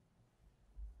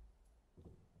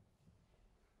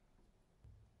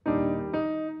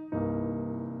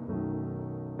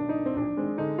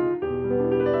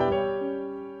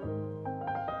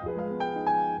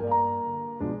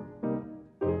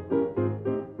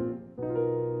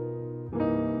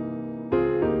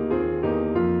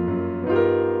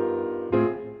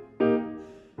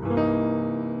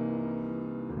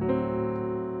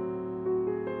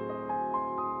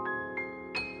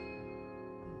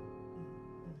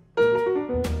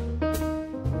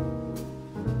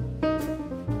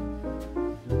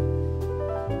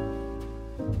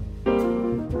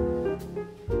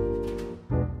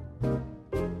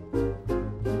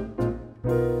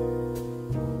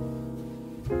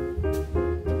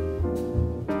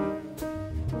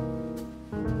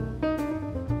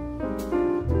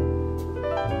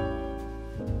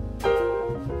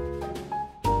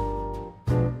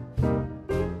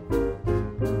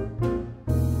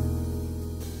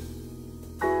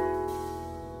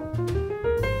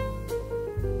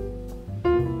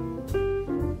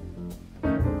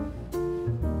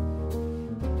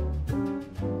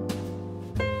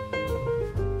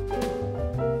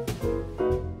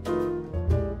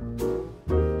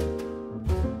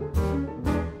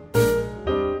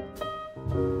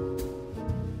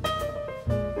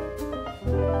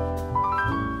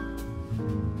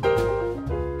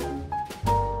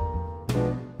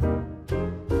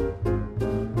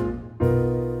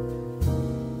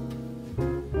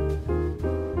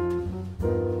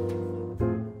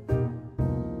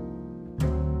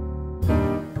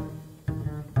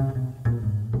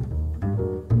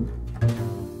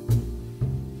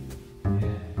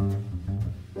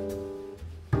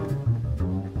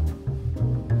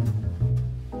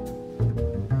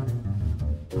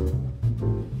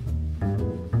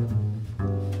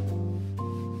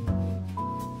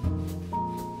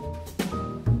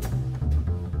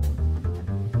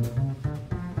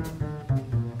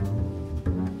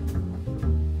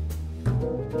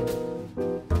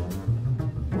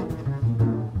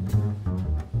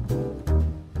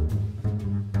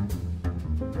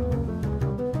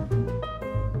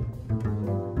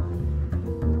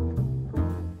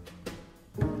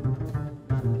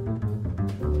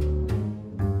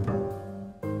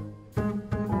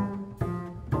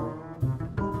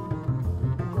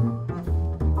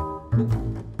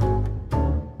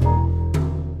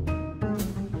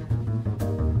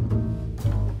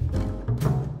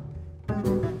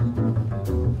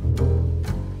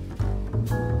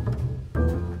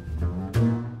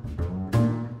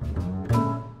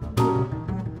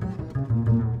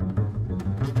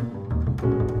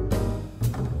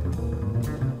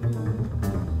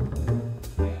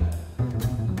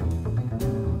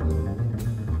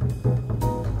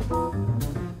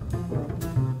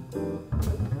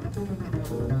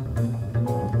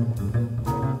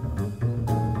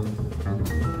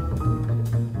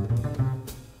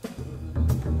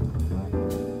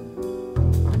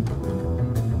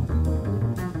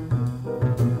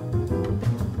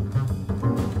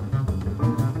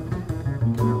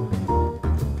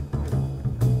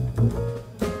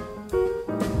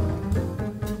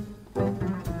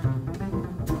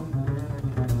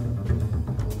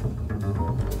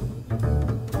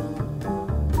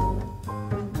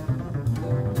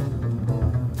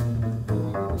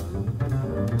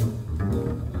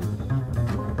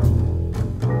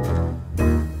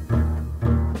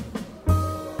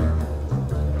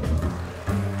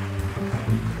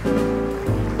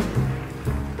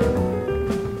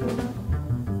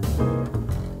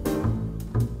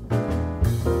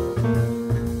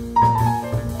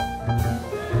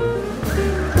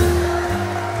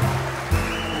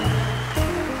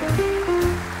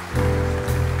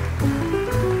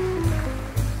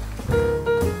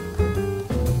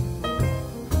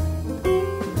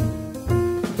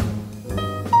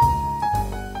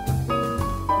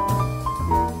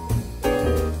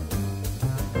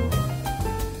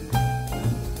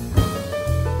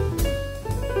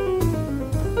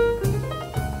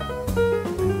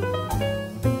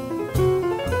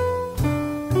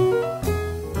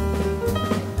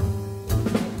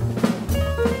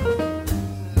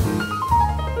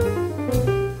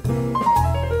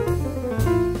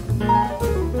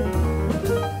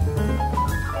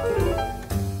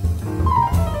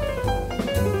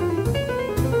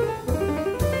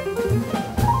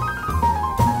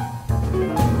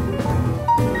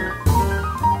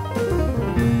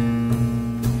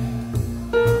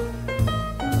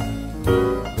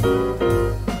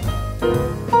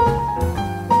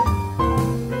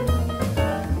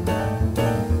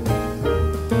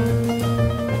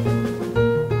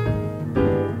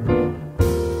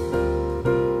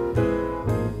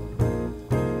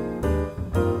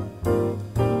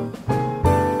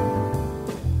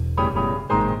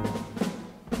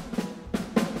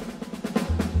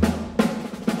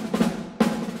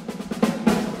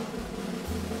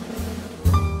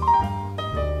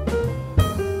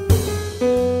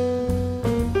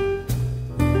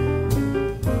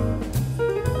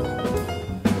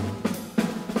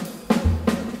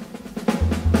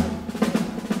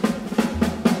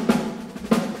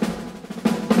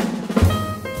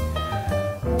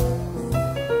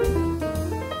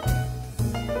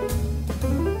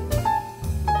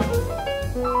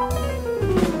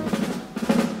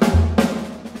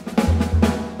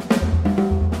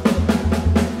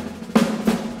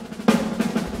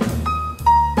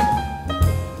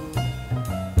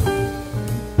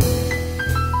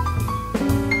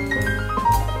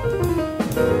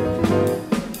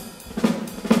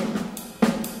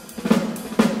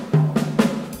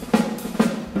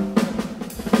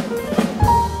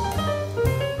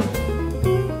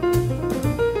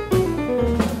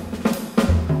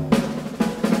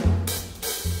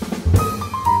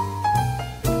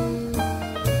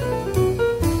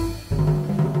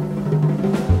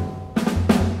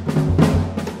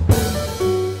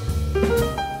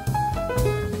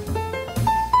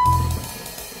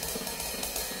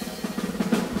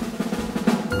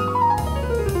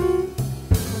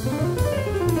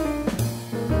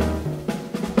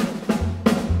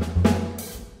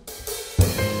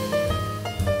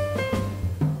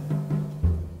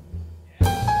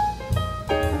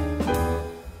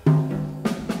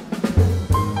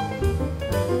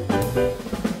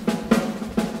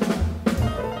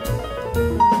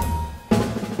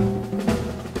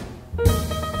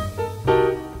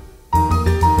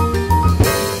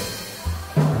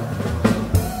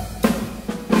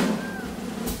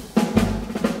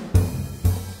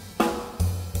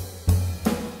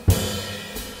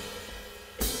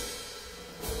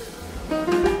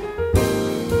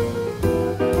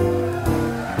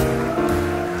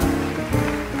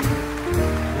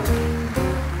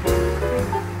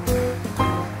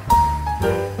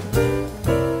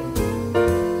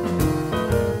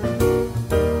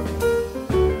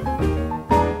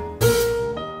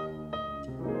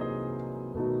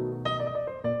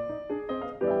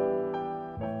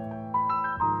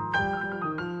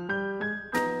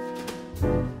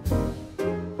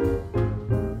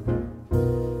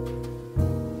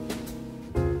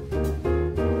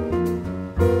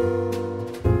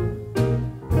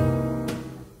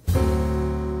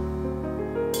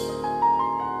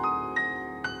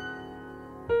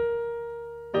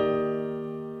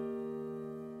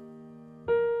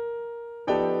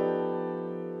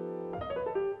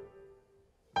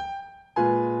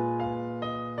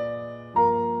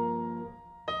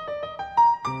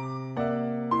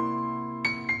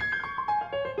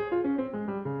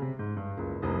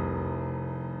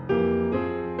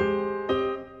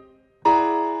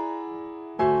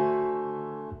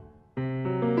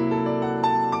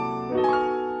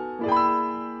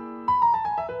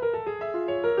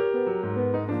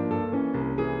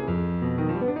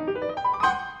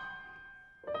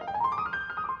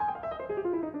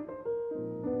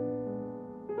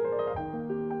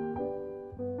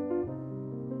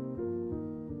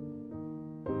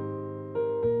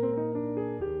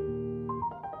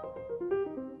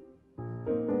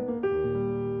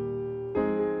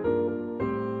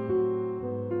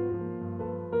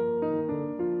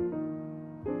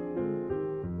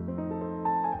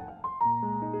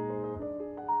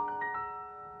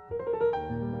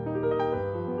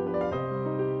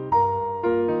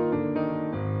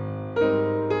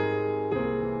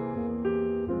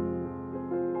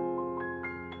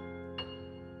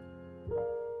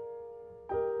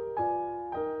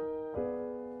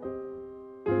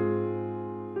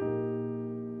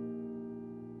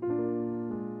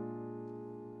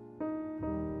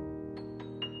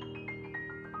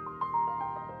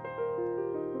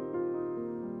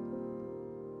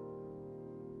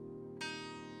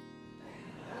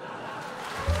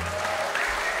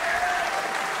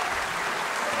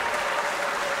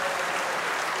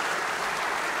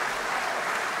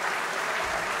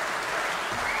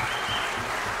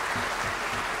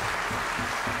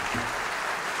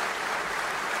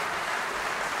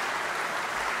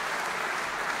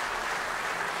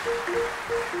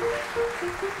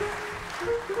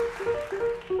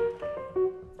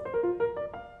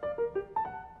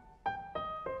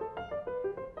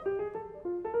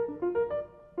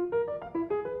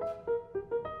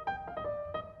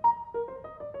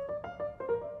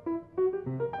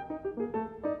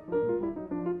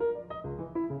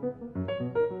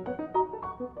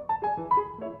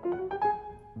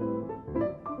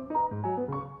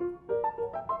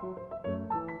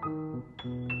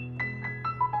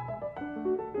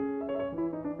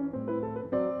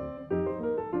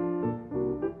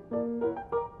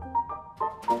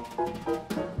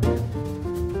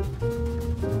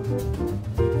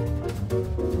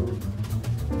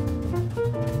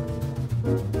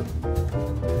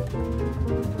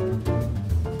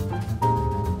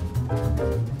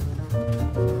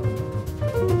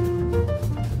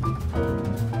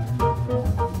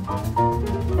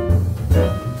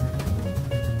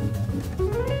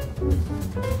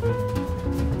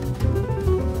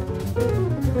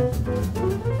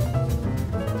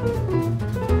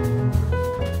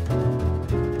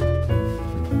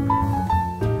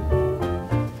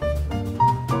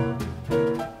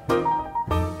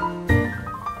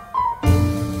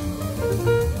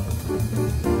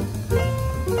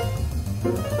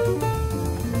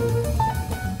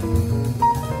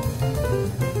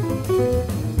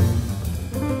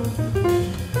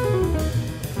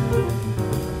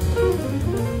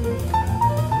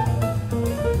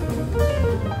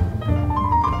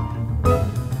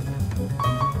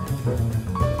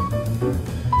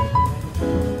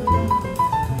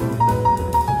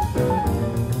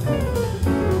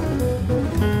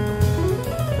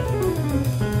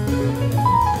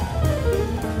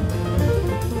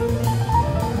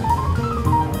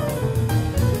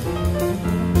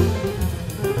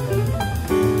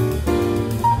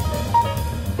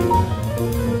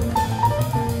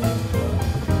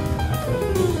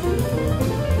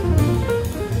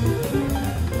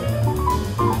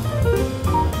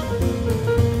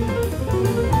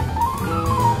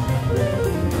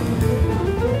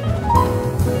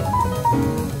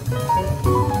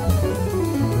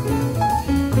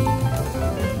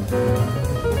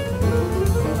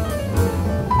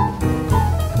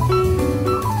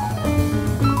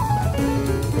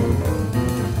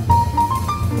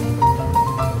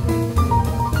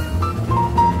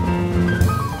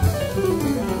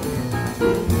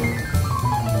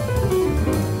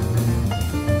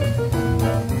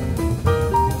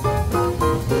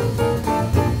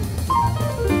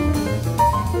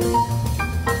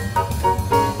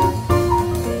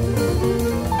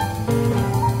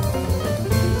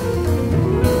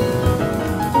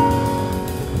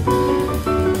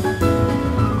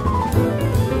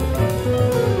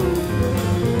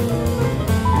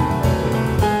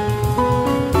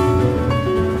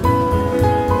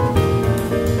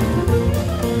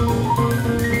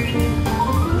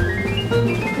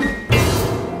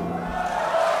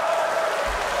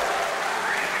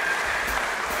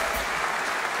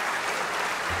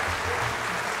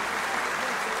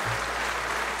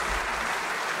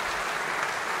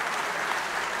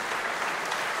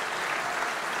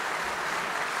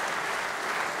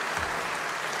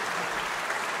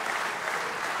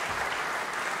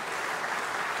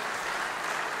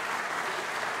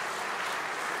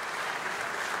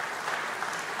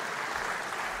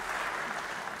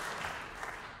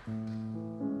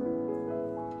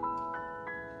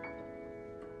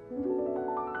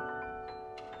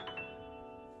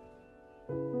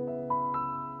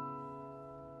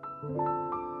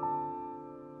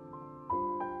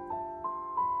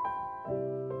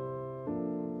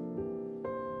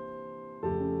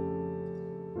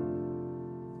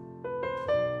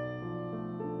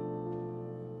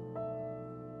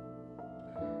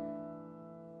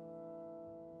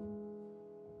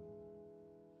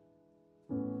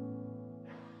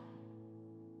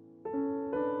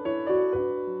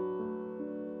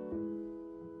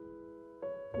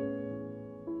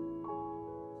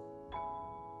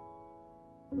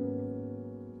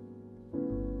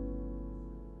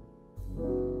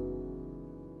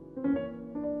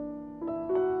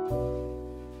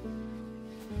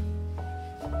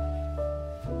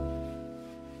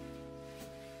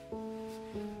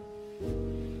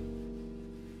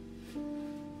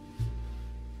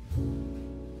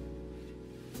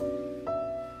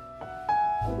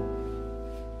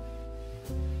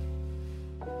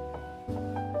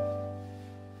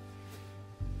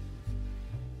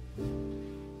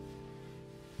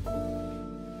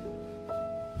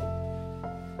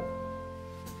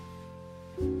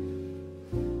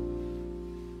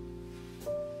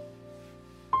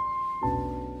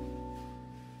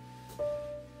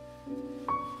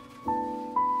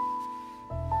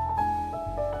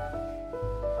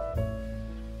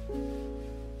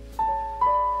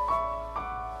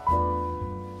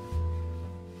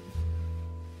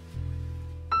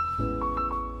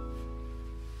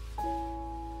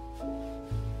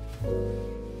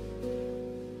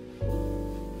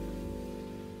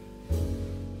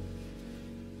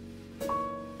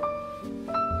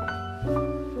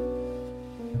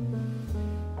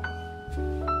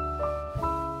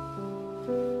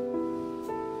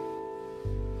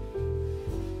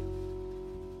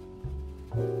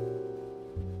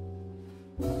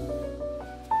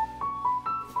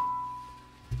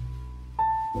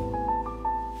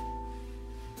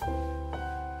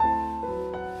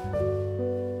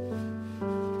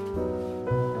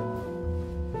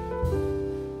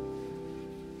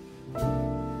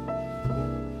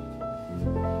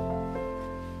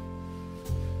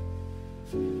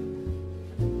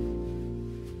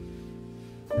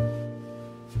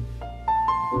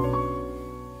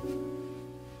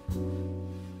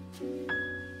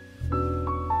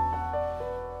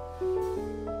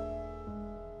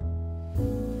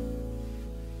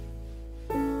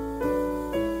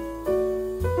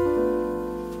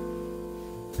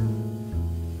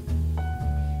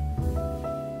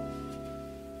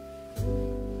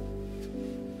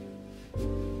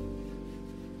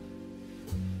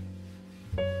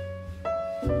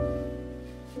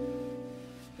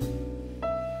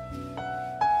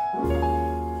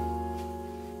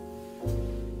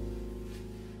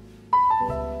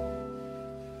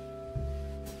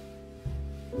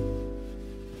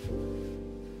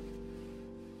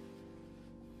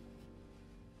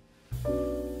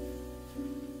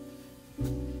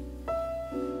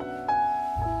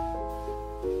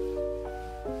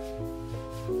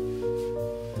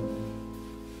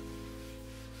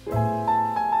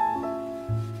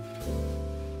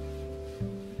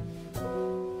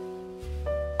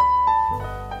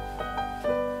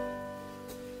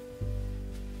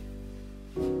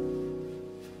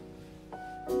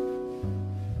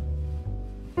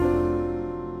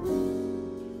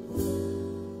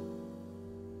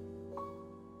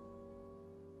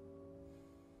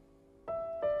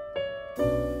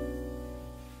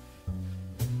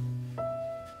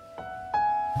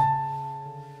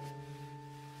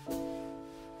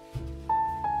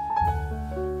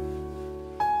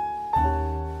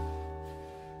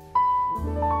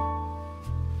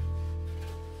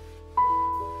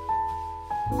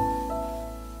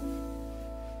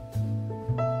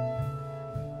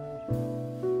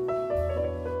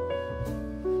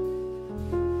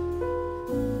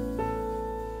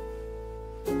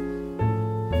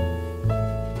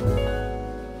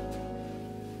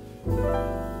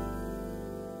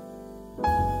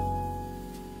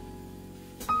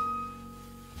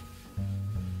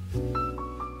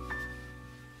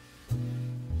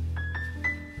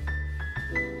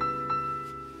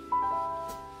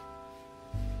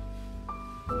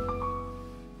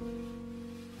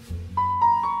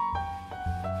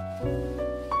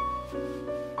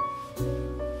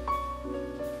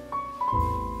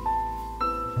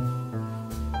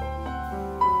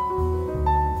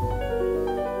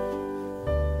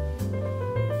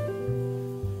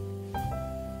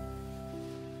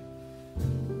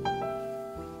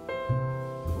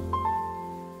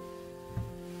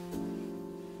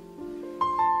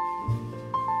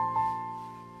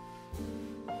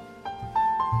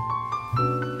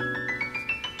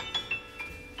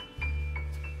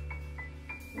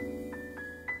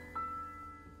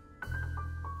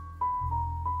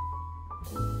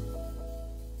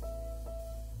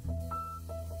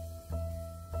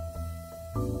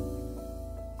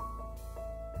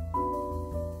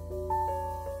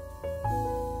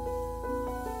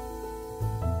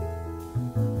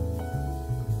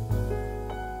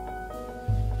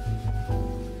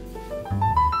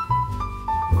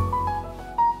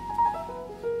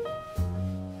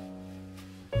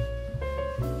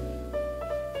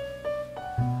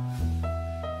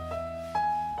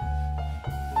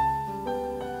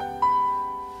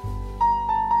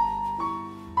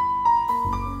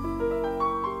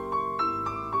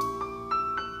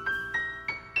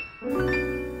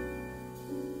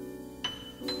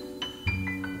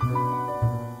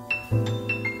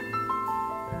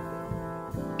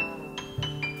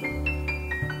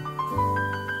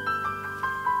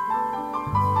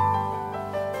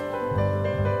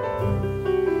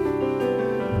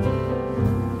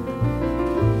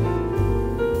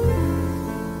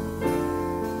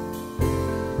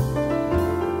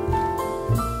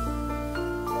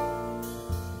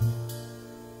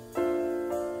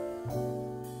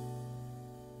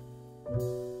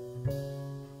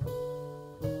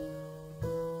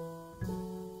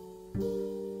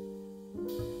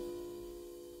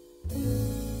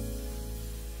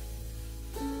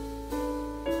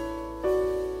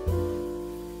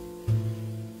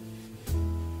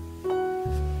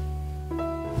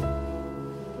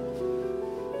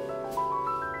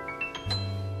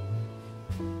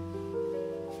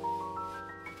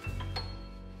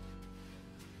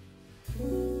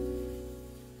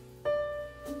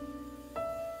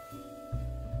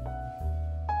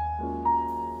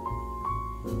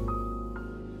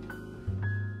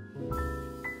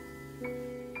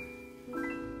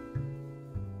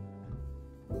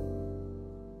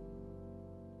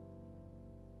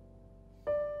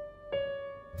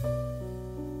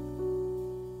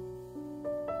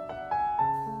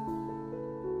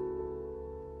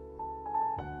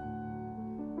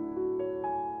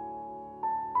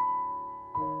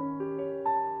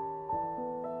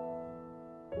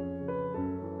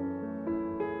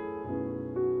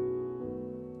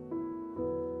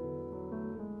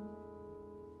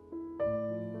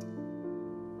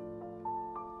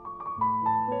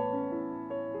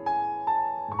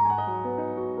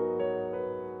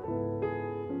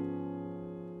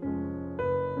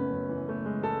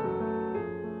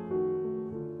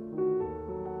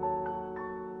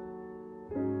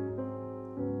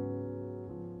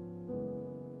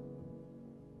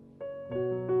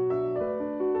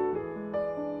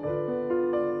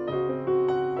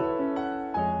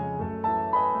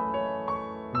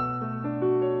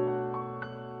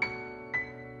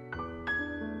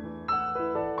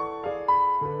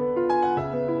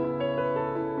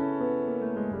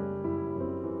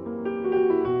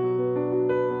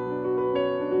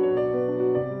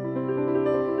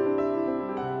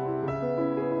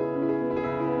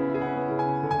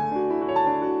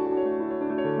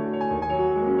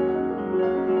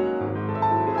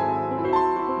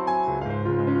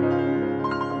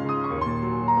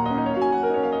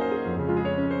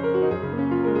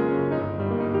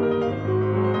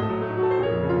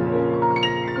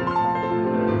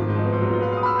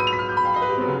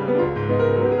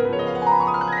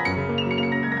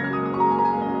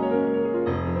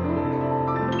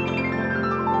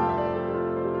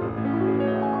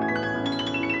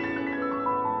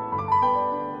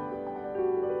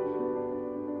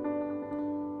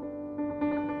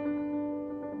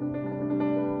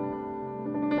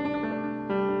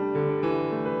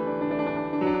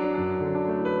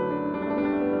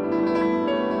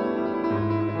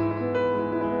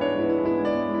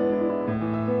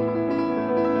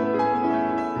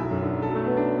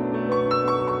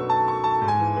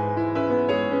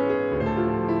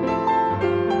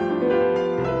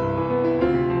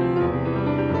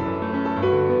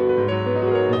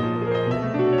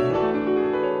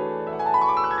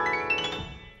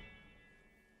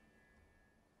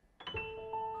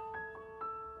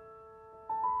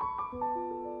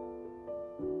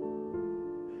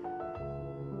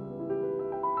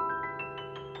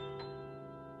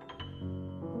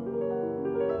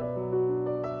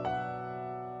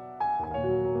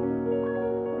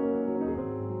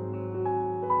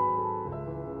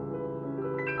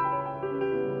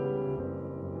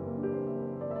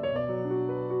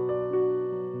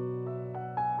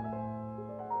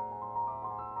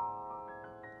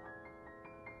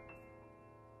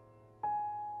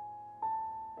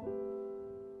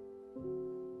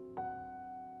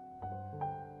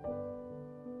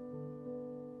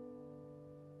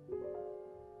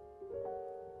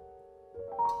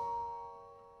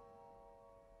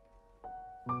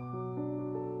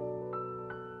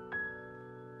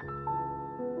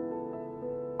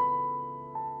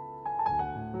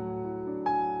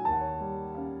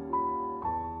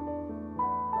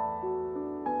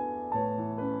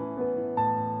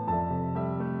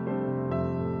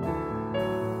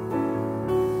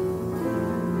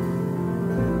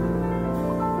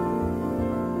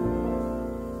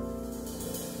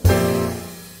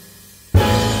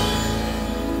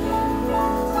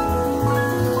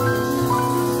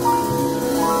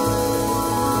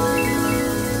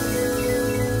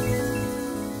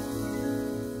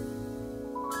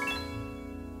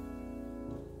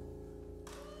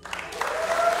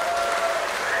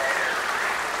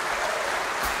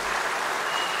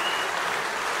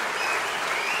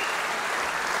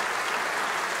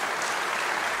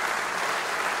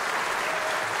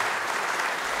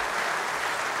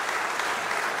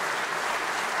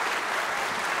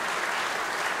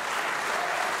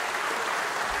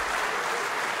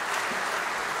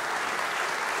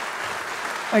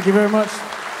 Thank you very much.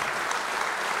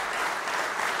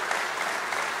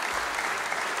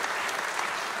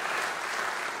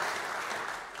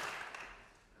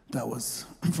 That was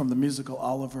from the musical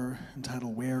Oliver,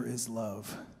 entitled Where is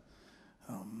Love?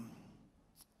 We're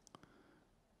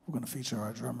going to feature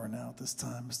our drummer now at this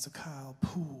time, Mr.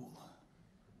 Poole.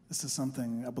 This is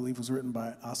something I believe was written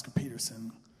by Oscar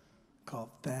Peterson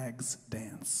called Thag's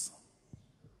Dance.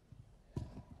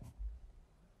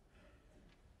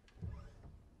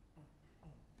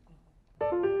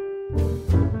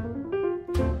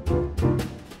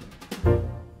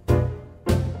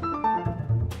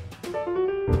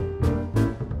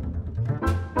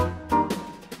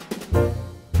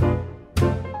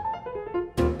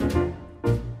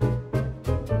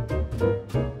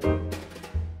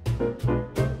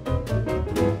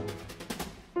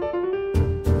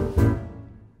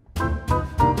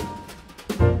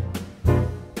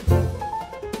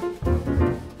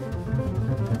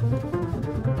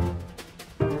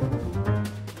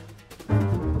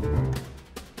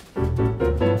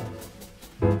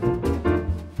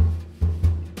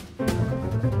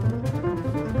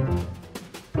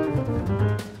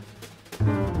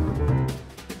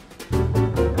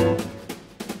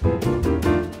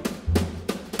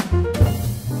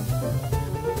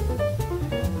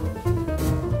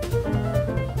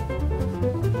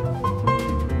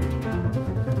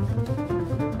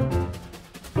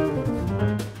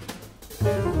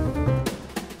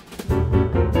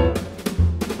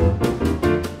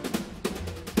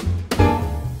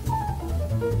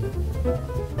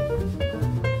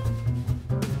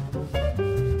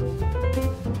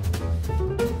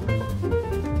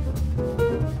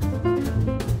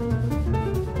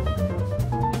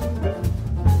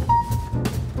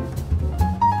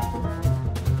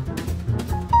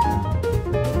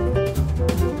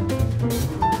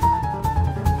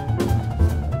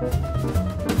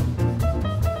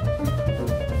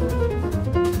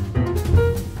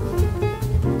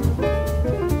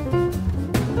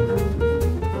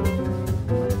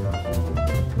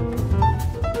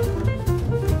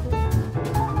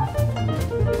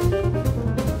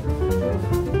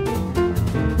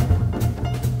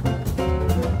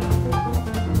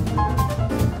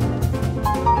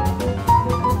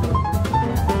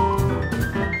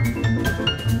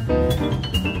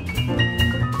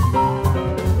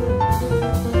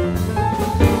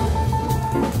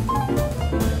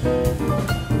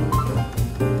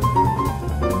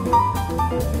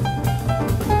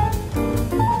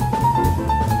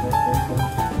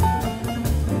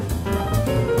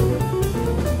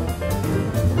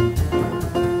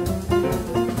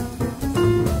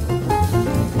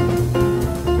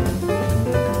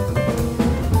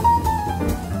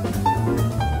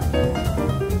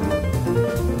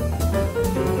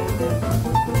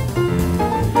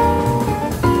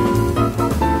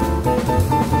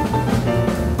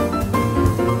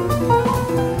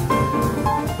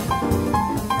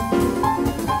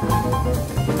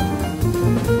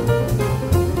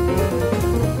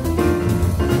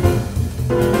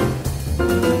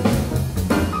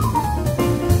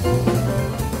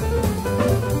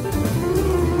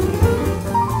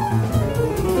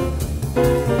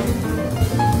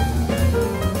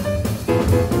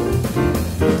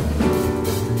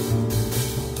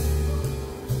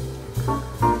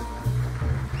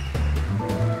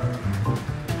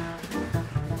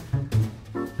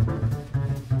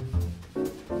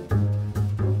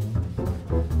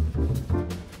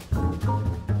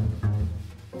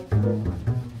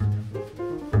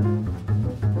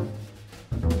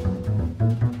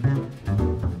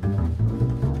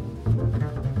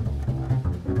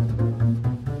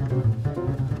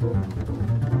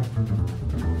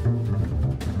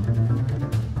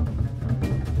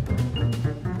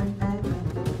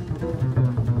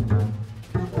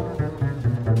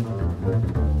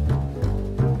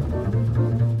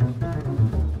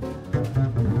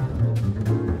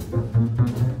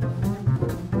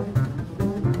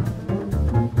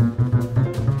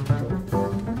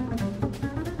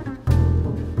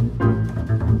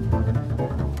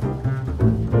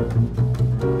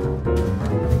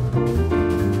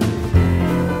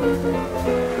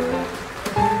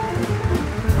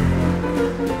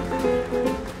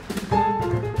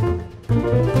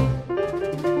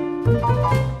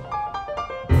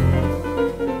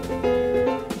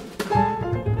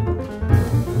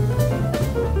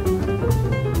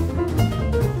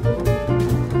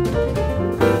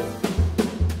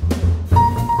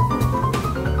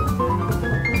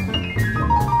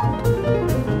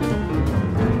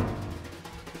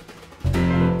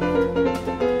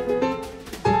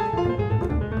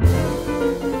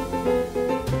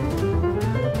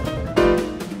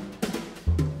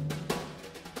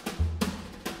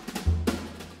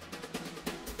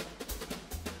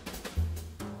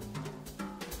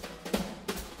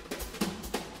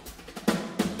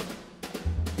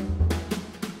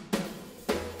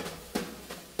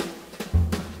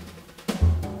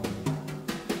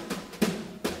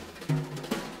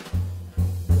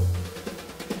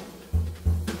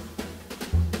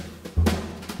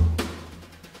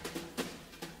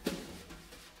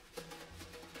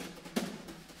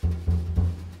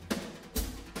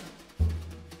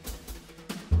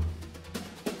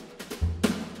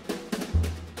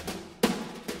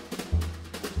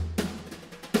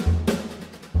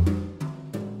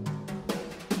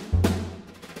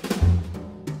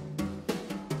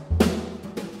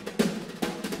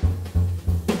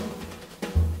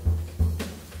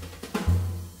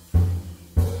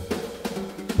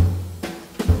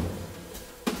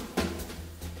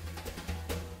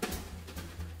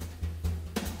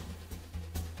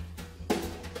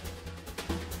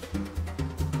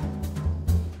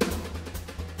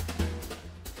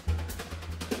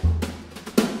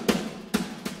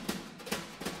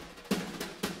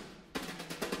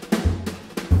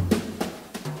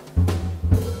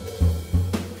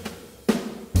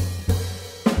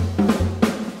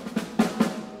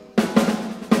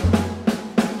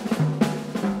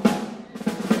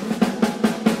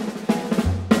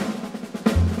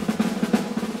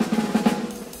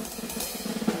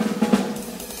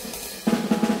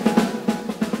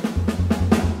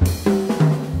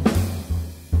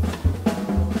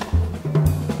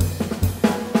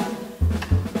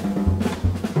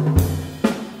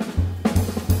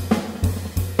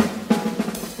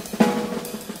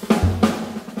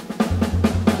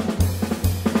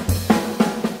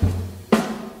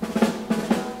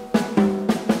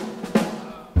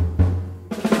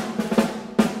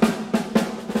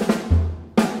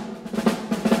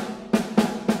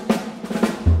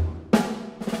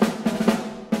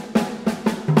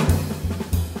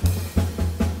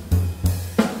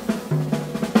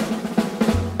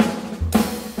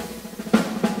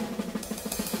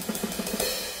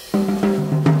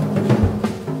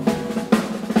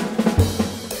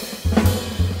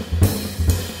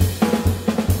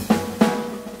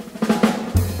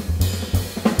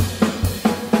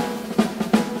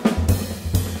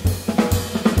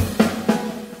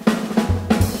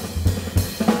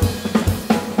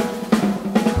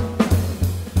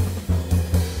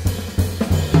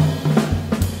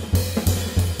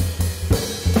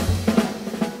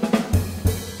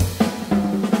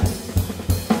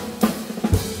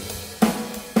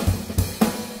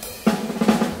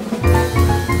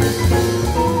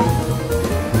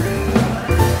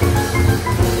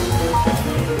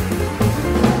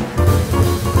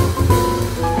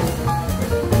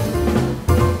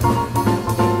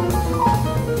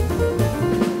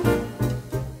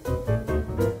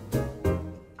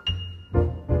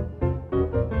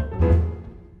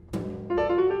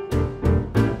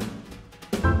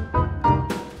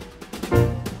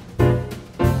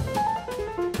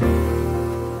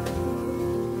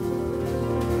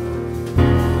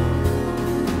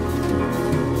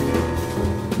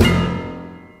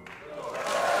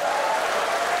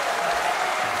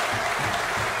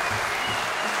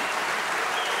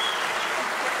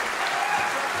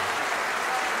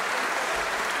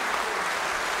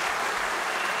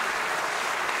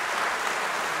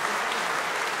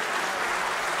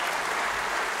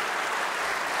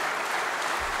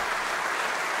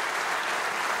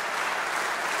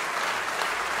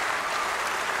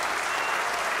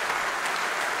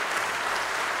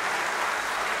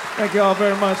 Thank you all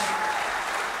very much.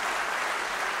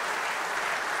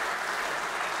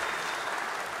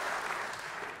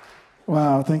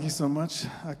 Wow, thank you so much.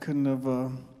 I couldn't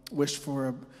have wished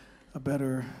for a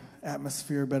better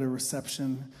atmosphere, better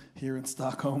reception here in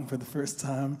Stockholm for the first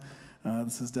time.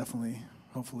 This is definitely,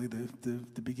 hopefully,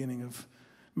 the beginning of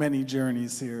many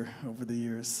journeys here over the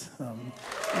years.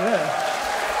 Yeah.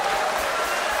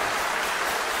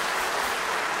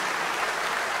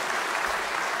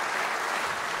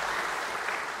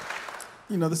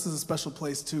 You know, this is a special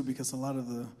place too because a lot of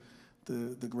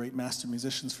the great master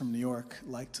musicians from New York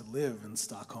like to live in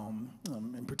Stockholm.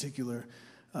 In particular,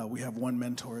 we have one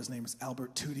mentor. His name is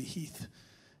Albert Tootie Heath,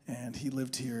 and he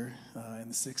lived here in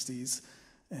the 60s,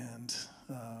 and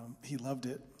he loved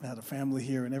it, had a family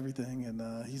here and everything, and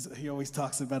he always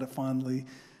talks about it fondly,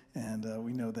 and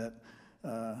we know that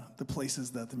the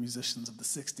places that the musicians of the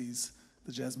 60s,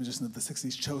 the jazz musicians of the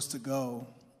 60s chose to go,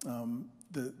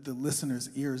 the listeners'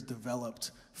 ears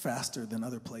developed faster than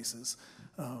other places.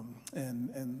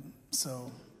 And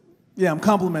so, yeah, I'm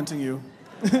complimenting you.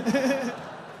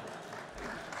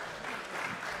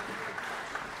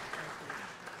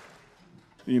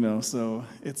 You know, so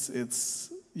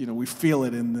it's you know, we feel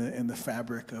it in the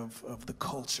fabric of the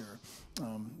culture.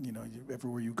 You know,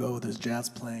 everywhere you go, there's jazz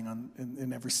playing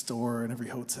in every store and every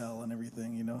hotel and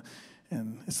everything. You know,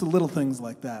 and it's the little things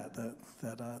like that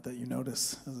you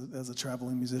notice as a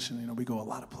traveling musician. You know, we go a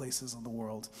lot of places in the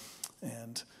world,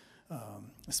 and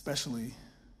especially,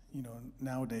 you know,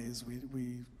 nowadays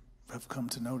we have come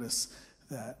to notice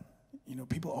that, you know,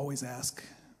 people always ask,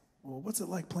 well, what's it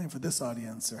like playing for this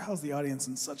audience, or how's the audience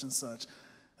in such and such?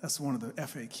 That's one of the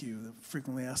FAQ, the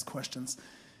frequently asked questions.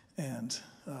 And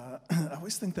I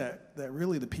always think that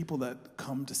really the people that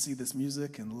come to see this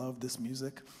music and love this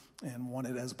music and want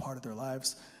it as a part of their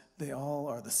lives, they all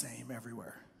are the same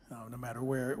everywhere. No matter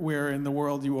where in the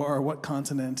world you are, what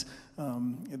continent,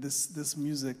 this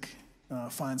music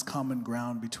finds common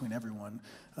ground between everyone.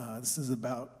 This is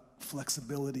about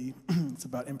flexibility, it's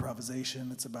about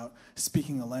improvisation, it's about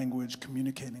speaking a language,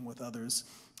 communicating with others,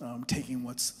 taking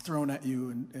what's thrown at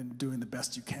you and doing the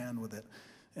best you can with it.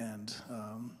 And,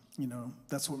 you know,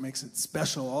 that's what makes it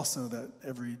special also, that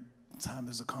every time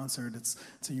there's a concert, it's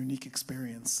a unique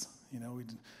experience. You know,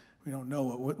 we don't know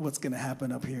what's going to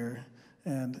happen up here.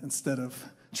 And instead of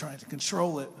trying to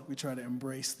control it, we try to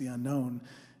embrace the unknown,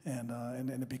 and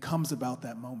it becomes about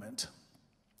that moment.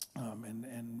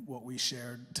 And what we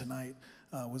shared tonight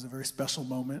was a very special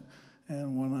moment,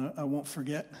 and one I won't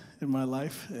forget in my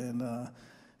life. And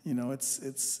you know,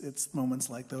 it's moments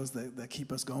like those that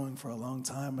keep us going for a long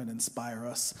time and inspire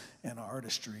us in our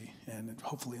artistry, and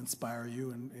hopefully inspire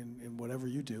you in whatever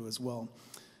you do as well.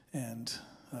 And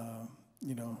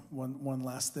you know, one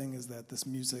last thing is that this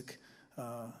music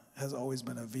has always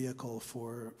been a vehicle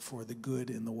for the good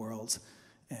in the world,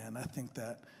 and I think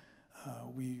that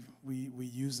we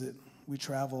use it. We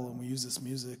travel and we use this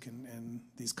music and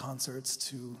these concerts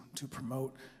to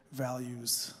promote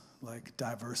values like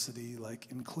diversity, like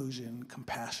inclusion,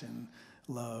 compassion,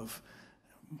 love,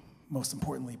 most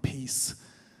importantly, peace.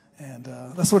 And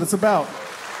that's what it's about.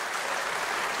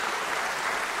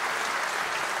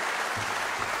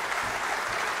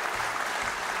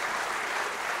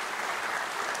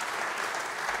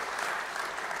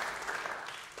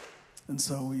 And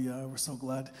so we're so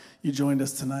glad you joined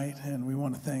us tonight, and we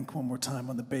want to thank one more time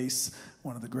on the bass,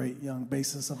 one of the great young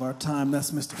bassists of our time.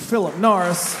 That's Mr. Philip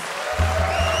Norris.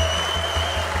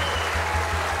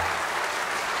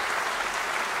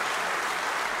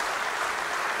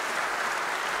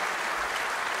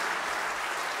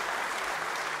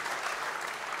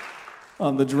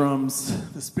 On the drums,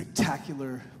 the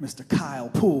spectacular Mr. Kyle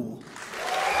Poole.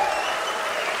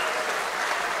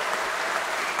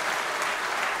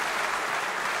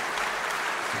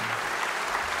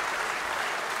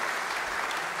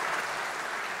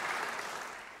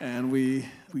 And we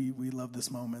love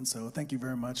this moment, so thank you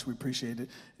very much. We appreciate it,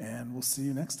 and we'll see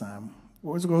you next time.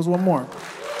 Always goes one more.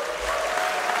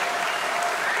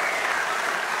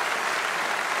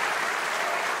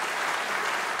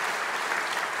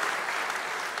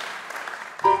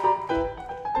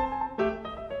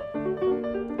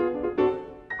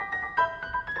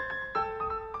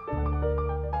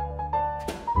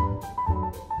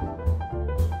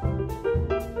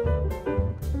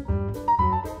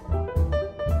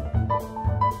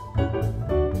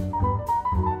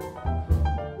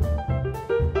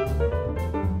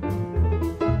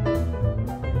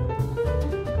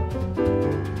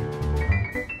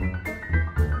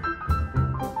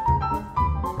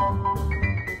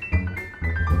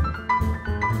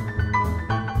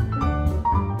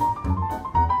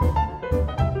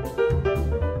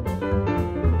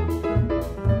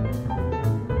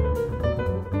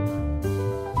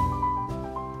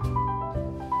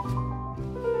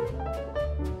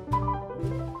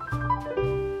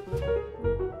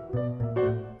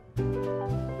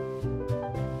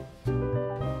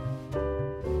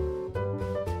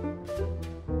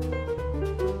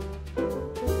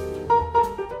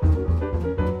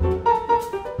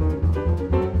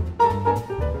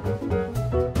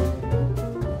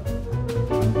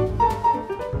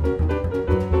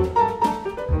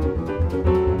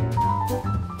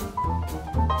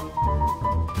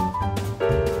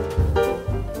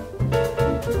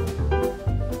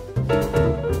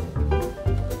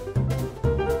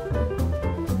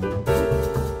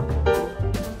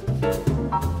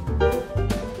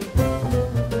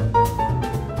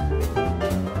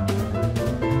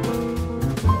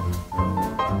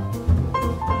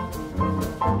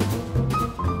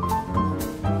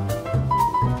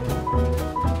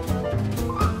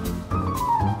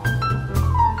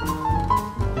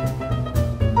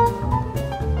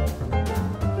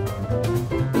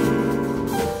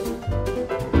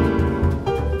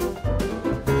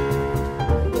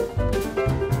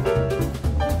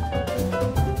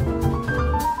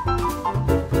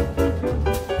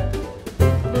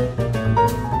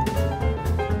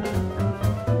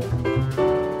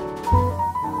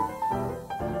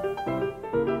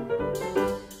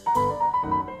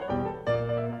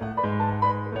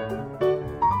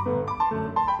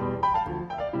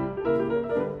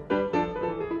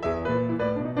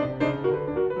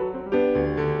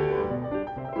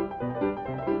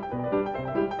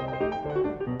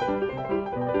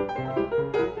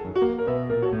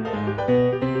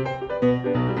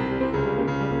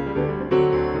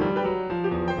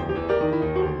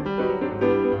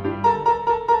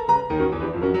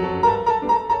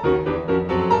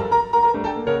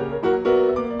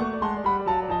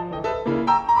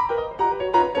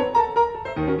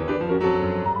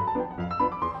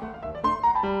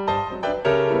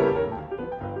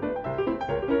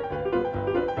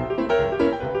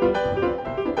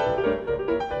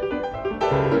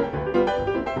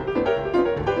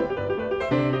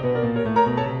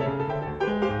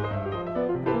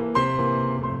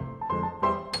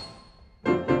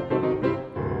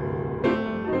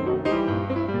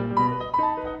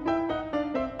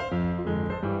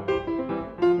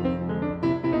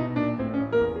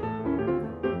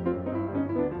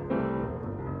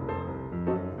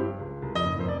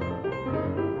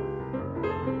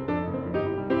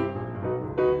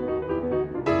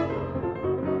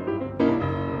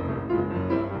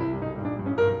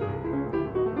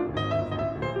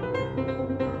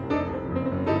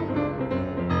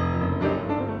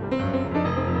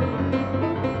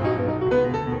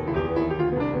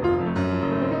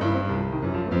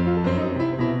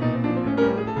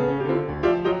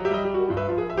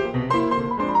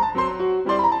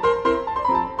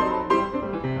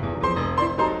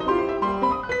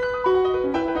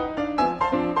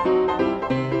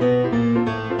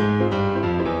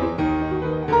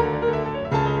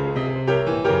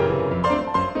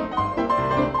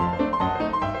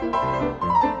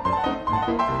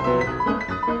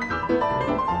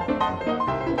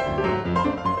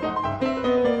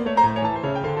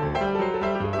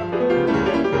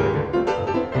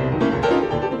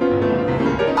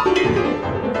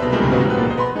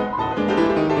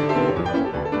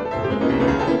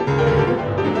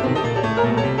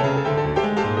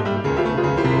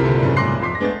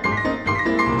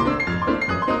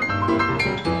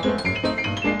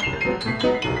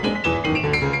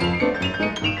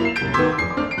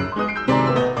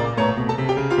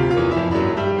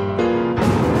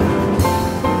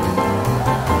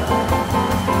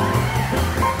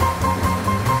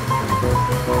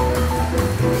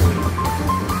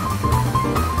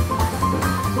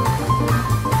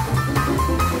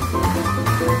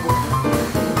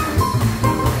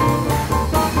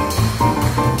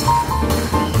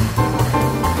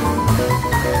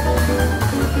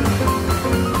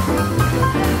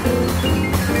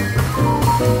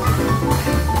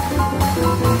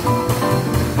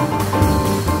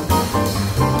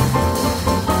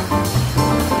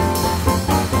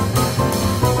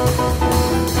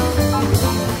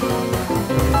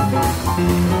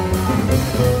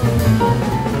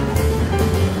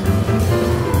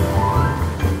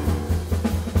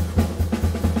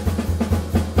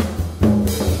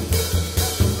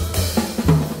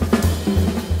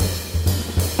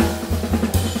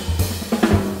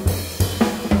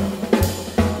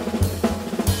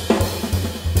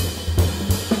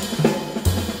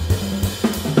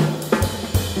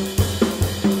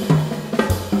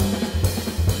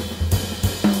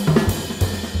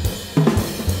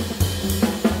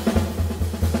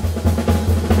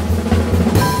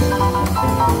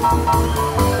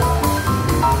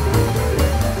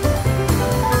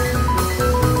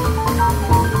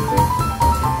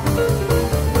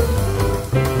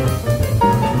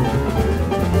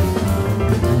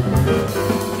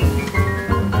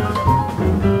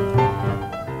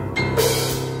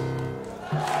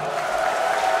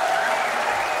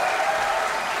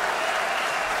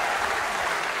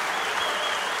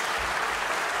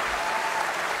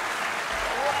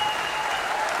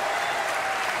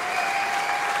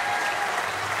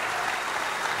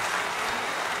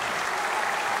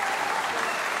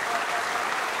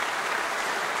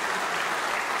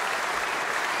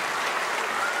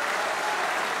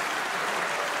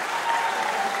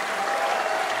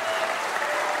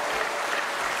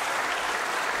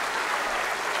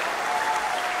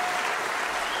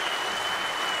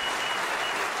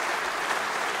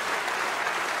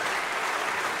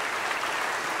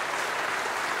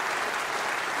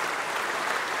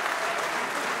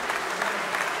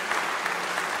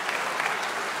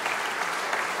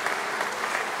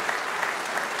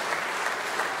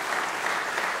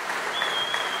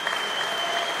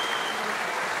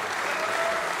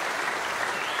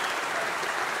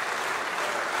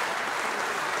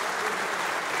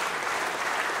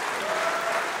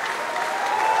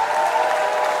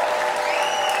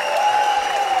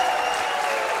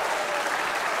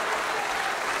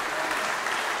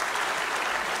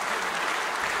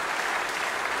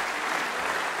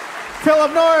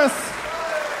 Philip Norris,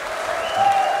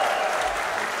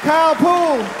 Kyle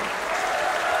Poole.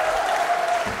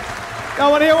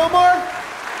 Y'all want to hear one more?